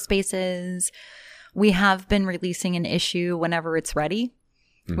 And Zero Spaces, we have been releasing an issue whenever it's ready,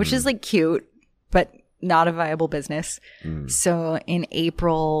 which is like cute, but not a viable business. So in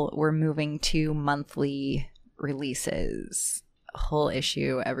April, we're moving to monthly releases, a whole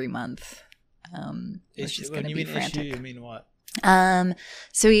issue every month, which is going to be frantic. Issue, you mean what?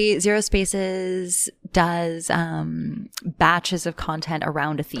 So Zero Spaces does batches of content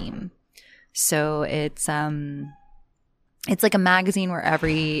around a theme. So it's like a magazine where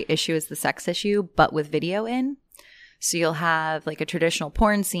every issue is the sex issue, but with video in. So you'll have like a traditional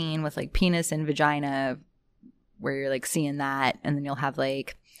porn scene with like penis and vagina where you're like seeing that, and then you'll have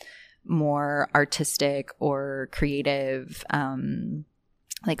like more artistic or creative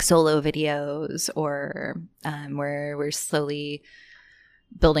like solo videos, or where we're slowly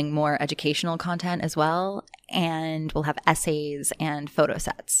building more educational content as well. And we'll have essays and photo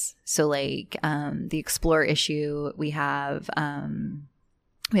sets. So like the Explore issue, we have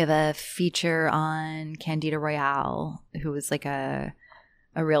a feature on Candida Royale, who was like a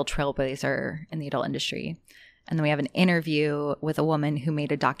real trailblazer in the adult industry. And then we have an interview with a woman who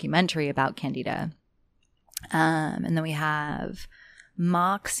made a documentary about Candida. And then we have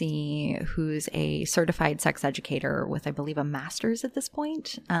Moxie, who's a certified sex educator with, I believe, a master's at this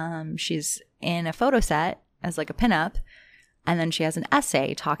point. She's in a photo set as like a pinup. And then she has an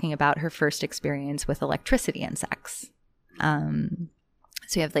essay talking about her first experience with electricity and sex.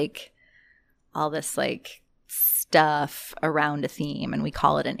 So you have like all this like stuff around a theme, and we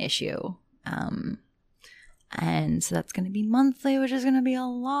call it an issue. And so that's going to be monthly, which is going to be a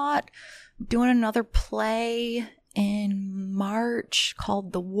lot. Doing another play in March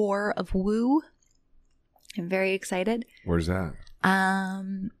called The War of Woo. I'm very excited. Where's that?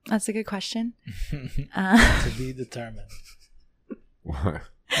 That's a good question. To be determined. What?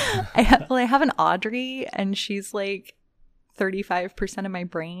 I have an Audrey, and she's like 35% of my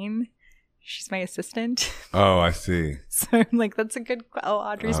brain. She's my assistant. Oh, I see. So I'm like, that's a good. Oh,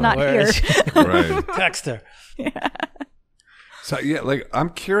 Audrey's not here. Right. Text her. Yeah. So yeah, like I'm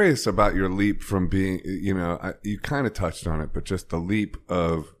curious about your leap from being, you kind of touched on it, but just the leap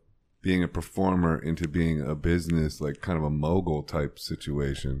of being a performer into being a business, like kind of a mogul type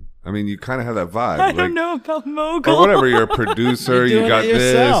situation. I mean, you kind of have that vibe. I don't know about mogul. Or whatever. You're a producer. You're you got doing it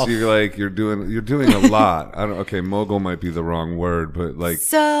yourself. this. You're doing a lot. Okay, mogul might be the wrong word, but like,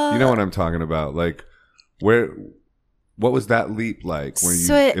 So, you know what I'm talking about. Like, what was that leap like when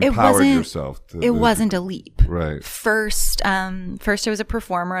you it empowered yourself? It wasn't a leap. Right. First, I was a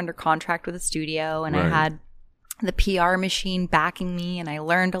performer under contract with a studio, and Right. I had the PR machine backing me, and I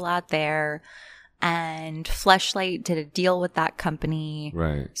learned a lot there. And Fleshlight did a deal with that company.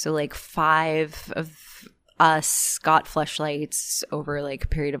 Right. So like 5 of us got Fleshlights over like a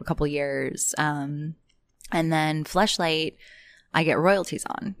period of a couple years. And then Fleshlight, I get royalties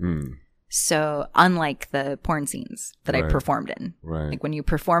on. Mm. So unlike the porn scenes that I Right. performed in, Right. like when you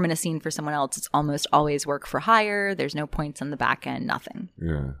perform in a scene for someone else, it's almost always work for hire. There's no points on the back end, nothing.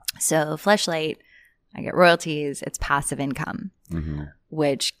 Yeah. So Fleshlight, I get royalties. It's passive income, Mm-hmm.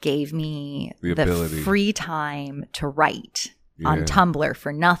 which gave me The ability. free time to write on Yeah. Tumblr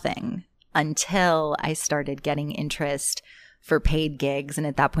for nothing until I started getting interest for paid gigs. And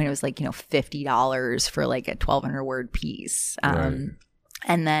at that point, it was like, $50 for like a 1,200 word piece. Right.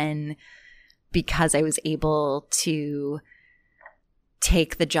 And then because I was able to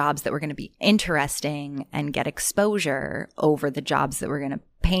take the jobs that were going to be interesting and get exposure over the jobs that were going to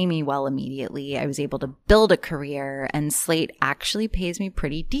pay me well immediately, I was able to build a career, and Slate actually pays me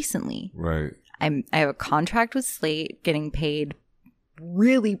pretty decently. Right. I have a contract with Slate, getting paid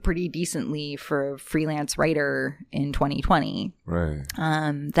really pretty decently for a freelance writer in 2020. Right.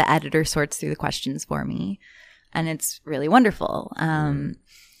 The editor sorts through the questions for me, and it's really wonderful.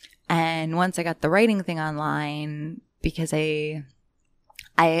 And once I got the writing thing online, because I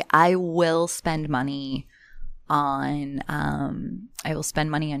will spend money on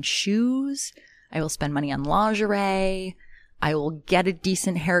shoes. I will spend money on lingerie. I will get a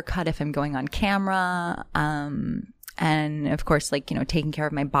decent haircut if I'm going on camera. And of course, taking care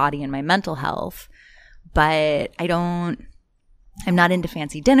of my body and my mental health. But I'm not into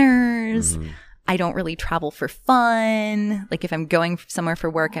fancy dinners. Mm-hmm. I don't really travel for fun. Like if I'm going somewhere for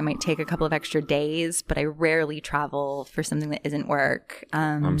work, I might take a couple of extra days, but I rarely travel for something that isn't work.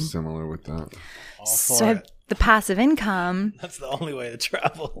 I'm similar with that. All So for I have it. the passive income. That's the only way to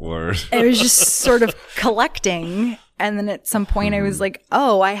travel. Word. It was just sort of collecting. And then at some point I was like,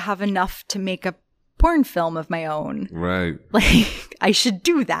 oh, I have enough to make a porn film of my own. Right. Like I should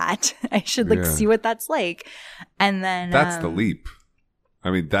do that. I should Yeah. see what that's like. And then That's the leap. I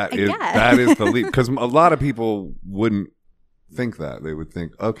mean, that I is guess. that is the leap, because a lot of people wouldn't think that. They would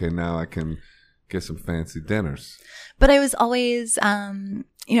think, okay, now I can get some fancy dinners. But I was always,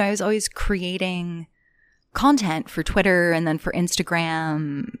 creating content for Twitter and then for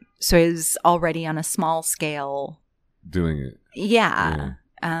Instagram. So I was already on a small scale. Doing it. Yeah.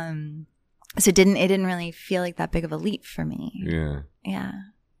 So it didn't really feel like that big of a leap for me. Yeah. Yeah.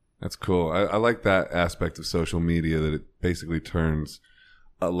 That's cool. I like that aspect of social media, that it basically turns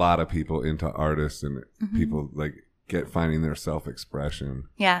a lot of people into artists, and Mm-hmm. people finding their self-expression.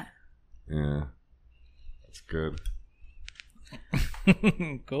 Yeah. Yeah. That's good.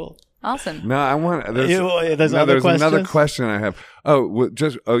 Cool. Awesome. No, I want. There's there's another question I have.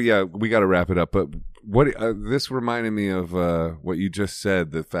 Yeah, we got to wrap it up. But what this reminded me of what you just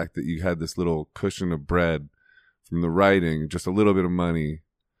said. The fact that you had this little cushion of bread from the writing, just a little bit of money,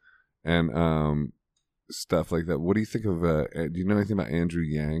 and stuff like that. What do you think of? Do you know anything about Andrew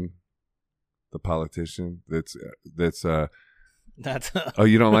Yang, the politician? That's. Oh,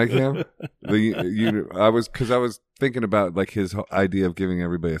 you don't like him? I was thinking about like his idea of giving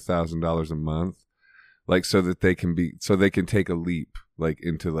everybody $1,000 a month, like so they can take a leap like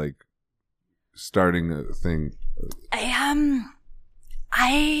into like starting a thing.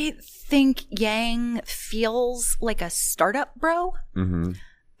 I think Yang feels like a startup bro, mm-hmm.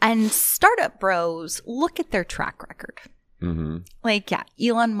 and startup bros look at their track record. Mm-hmm. Like, yeah,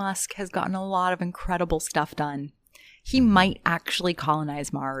 Elon Musk has gotten a lot of incredible stuff done. He might actually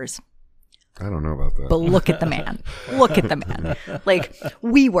colonize Mars. I don't know about that. But look at the man. Look at the man. Like,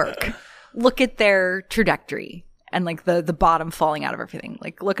 WeWork. Look at their trajectory and like the bottom falling out of everything.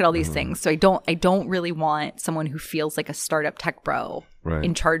 Like, look at all these things. So I don't really want someone who feels like a startup tech bro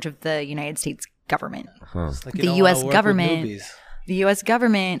in charge of the United States government. Huh. Like The US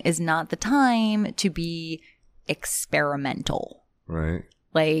government is not the time to be experimental. Right.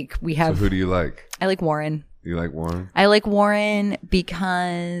 Like, we have. So who do you like? I like Warren. You like Warren? I like Warren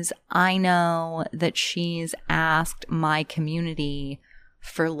because I know that she's asked my community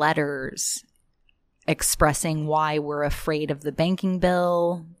for letters expressing why we're afraid of the banking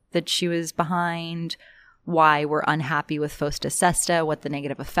bill that she was behind, why we're unhappy with FOSTA SESTA, what the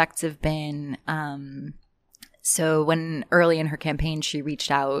negative effects have been. So when early in her campaign,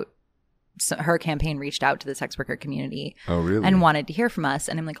 her campaign reached out to the sex worker community. Oh, really? And wanted to hear from us.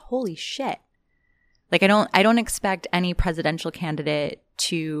 And I'm like, holy shit. Like, I don't expect any presidential candidate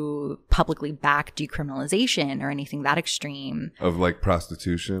to publicly back decriminalization or anything that extreme. Of like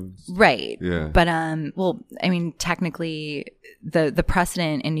prostitution? Right. Yeah. But, well, I mean, technically the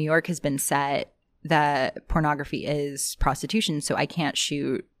precedent in New York has been set that pornography is prostitution. So I can't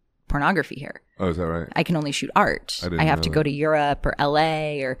shoot pornography here. Oh, is that right? I can only shoot art. I have to go to Europe or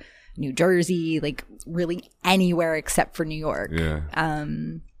LA or New Jersey, like really anywhere except for New York. Yeah.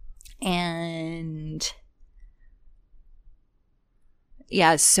 And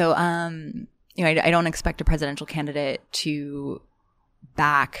yeah, so I don't expect a presidential candidate to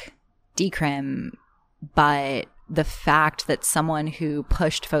back decrim, but the fact that someone who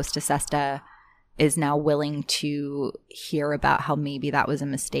pushed FOSTA SESTA is now willing to hear about how maybe that was a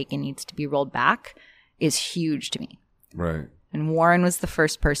mistake and needs to be rolled back is huge to me. Right. And Warren was the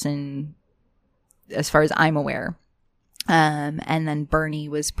first person, as far as I'm aware. And then Bernie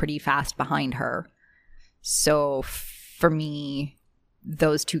was pretty fast behind her. So for me,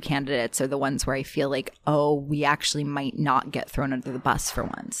 those two candidates are the ones where I feel like, oh, we actually might not get thrown under the bus for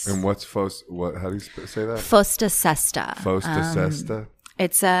once. And what's how do you say that? FOSTA SESTA. FOSTA SESTA?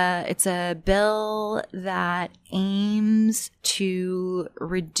 It's a bill that aims to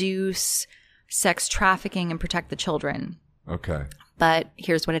reduce sex trafficking and protect the children. Okay. But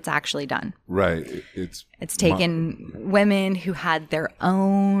here's what it's actually done. Right. It's taken women who had their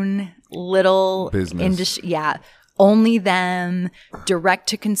own little business industry. Yeah. Only them, direct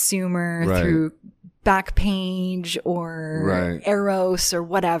to consumer through Backpage or Eros or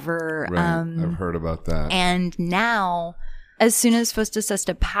whatever. Right. I've heard about that. And now, as soon as FOSTA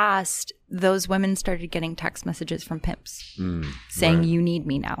SESTA passed, those women started getting text messages from pimps saying, you need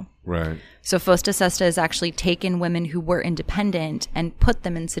me now. Right. So FOSTA SESTA has actually taken women who were independent and put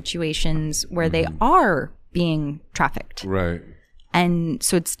them in situations where they are being trafficked. Right. And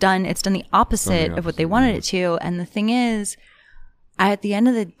so it's done the opposite of what they wanted it to. And the thing is, at the end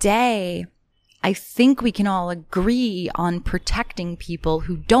of the day, I think we can all agree on protecting people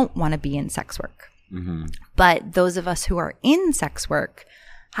who don't want to be in sex work. Mm-hmm. But those of us who are in sex work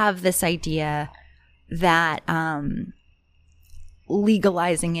have this idea that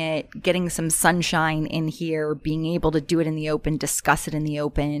legalizing it, getting some sunshine in here, being able to do it in the open, discuss it in the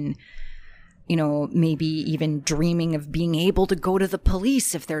open, maybe even dreaming of being able to go to the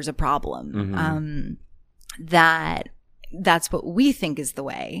police if there's a problem. Mm-hmm. That's what we think is the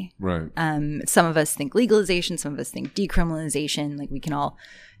way. Right. Some of us think legalization, some of us think decriminalization. Like, we can all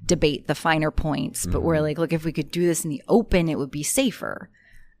debate the finer points, but we're like, look, if we could do this in the open, it would be safer.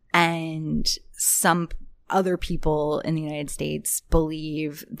 And some other people in the United States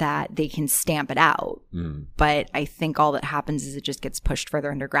believe that they can stamp it out. But I think all that happens is it just gets pushed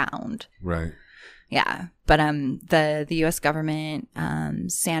further underground. Right. Yeah. But the U.S. government,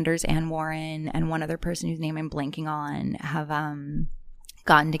 Sanders and Warren and one other person whose name I'm blanking on have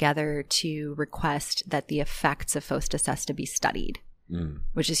gotten together to request that the effects of FOSTA SESTA be studied.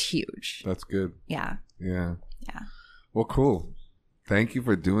 which is huge. That's good. Yeah. Yeah. Yeah. Well, cool. Thank you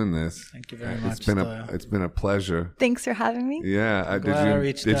for doing this. Thank you very much. It's been a pleasure. Thanks for having me. Yeah.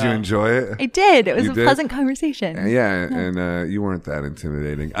 Did you enjoy it? I did. It was You a did? pleasant conversation. Yeah, and you weren't that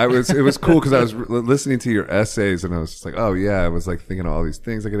intimidating. It was cool because I was listening to your essays and I was just like, oh yeah, I was like thinking of all these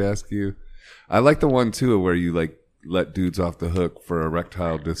things I could ask you. I like the one too where you like let dudes off the hook for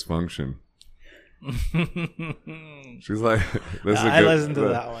erectile dysfunction. She's like, this is a I good, listened to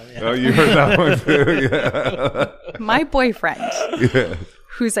that one. Yeah. Oh, you heard that one too? Yeah. My boyfriend, Yeah.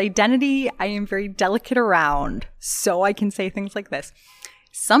 whose identity I am very delicate around, so I can say things like this.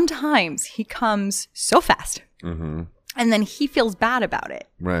 Sometimes he comes so fast, and then he feels bad about it.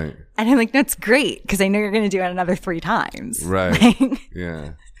 Right. And I'm like, that's great, because I know you're going to do it another 3 times. Right. Like,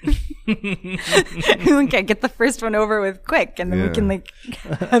 Yeah. okay, get the first one over with quick, and then Yeah. we can like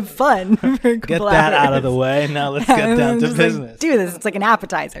have fun for a Get couple that hours. out of the way. Now let's get down to Just, like, business. do this. It's like an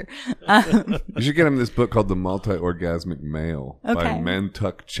appetizer. You should get him this book called The Multi-Orgasmic Male by Okay.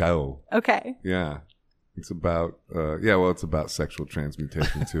 Mantuk Chow. Okay. Yeah. It's about, it's about sexual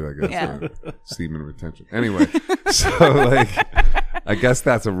transmutation too, I guess. Yeah. Semen retention. Anyway, so like, I guess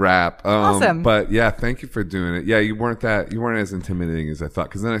that's a wrap. Awesome. But yeah, thank you for doing it. Yeah, you weren't as intimidating as I thought.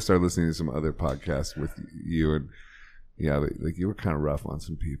 Because then I started listening to some other podcasts with you, and yeah, like you were kind of rough on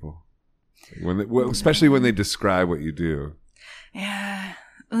some people. Especially when they describe what you do. Yeah.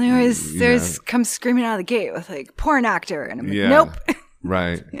 Well, there's come screaming out of the gate with like porn actor, and I'm like, Yeah. nope.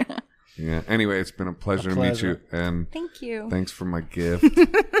 Right. Yeah. Anyway, it's been a pleasure to meet you, and Thank you. thanks for my gift.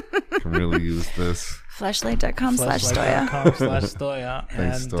 Can really use this. Fleshlight.com/Stoya. Fleshlight.com/Stoya.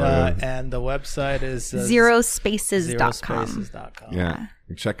 Thanks, And, Stoya. and the website is Zerospaces.com. zerospaces.com. Yeah.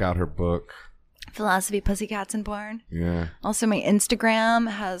 And check out her book. Philosophy, Pussycats, and Porn. Yeah. Also, my Instagram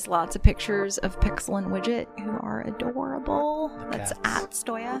has lots of pictures of Pixel and Widget, who are adorable. That's cats. at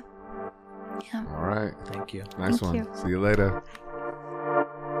Stoya. Yeah. All right. Thank you. Nice Thank one. you. See you later.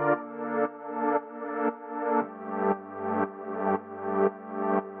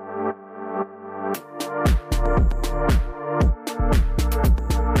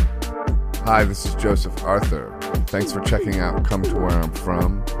 Hi, this is Joseph Arthur. Thanks for checking out Come to Where I'm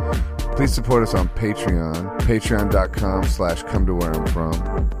From. Please support us on Patreon, patreon.com/come to where I'm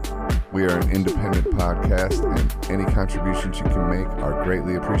from. We are an independent podcast, and any contributions you can make are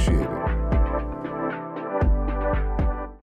greatly appreciated.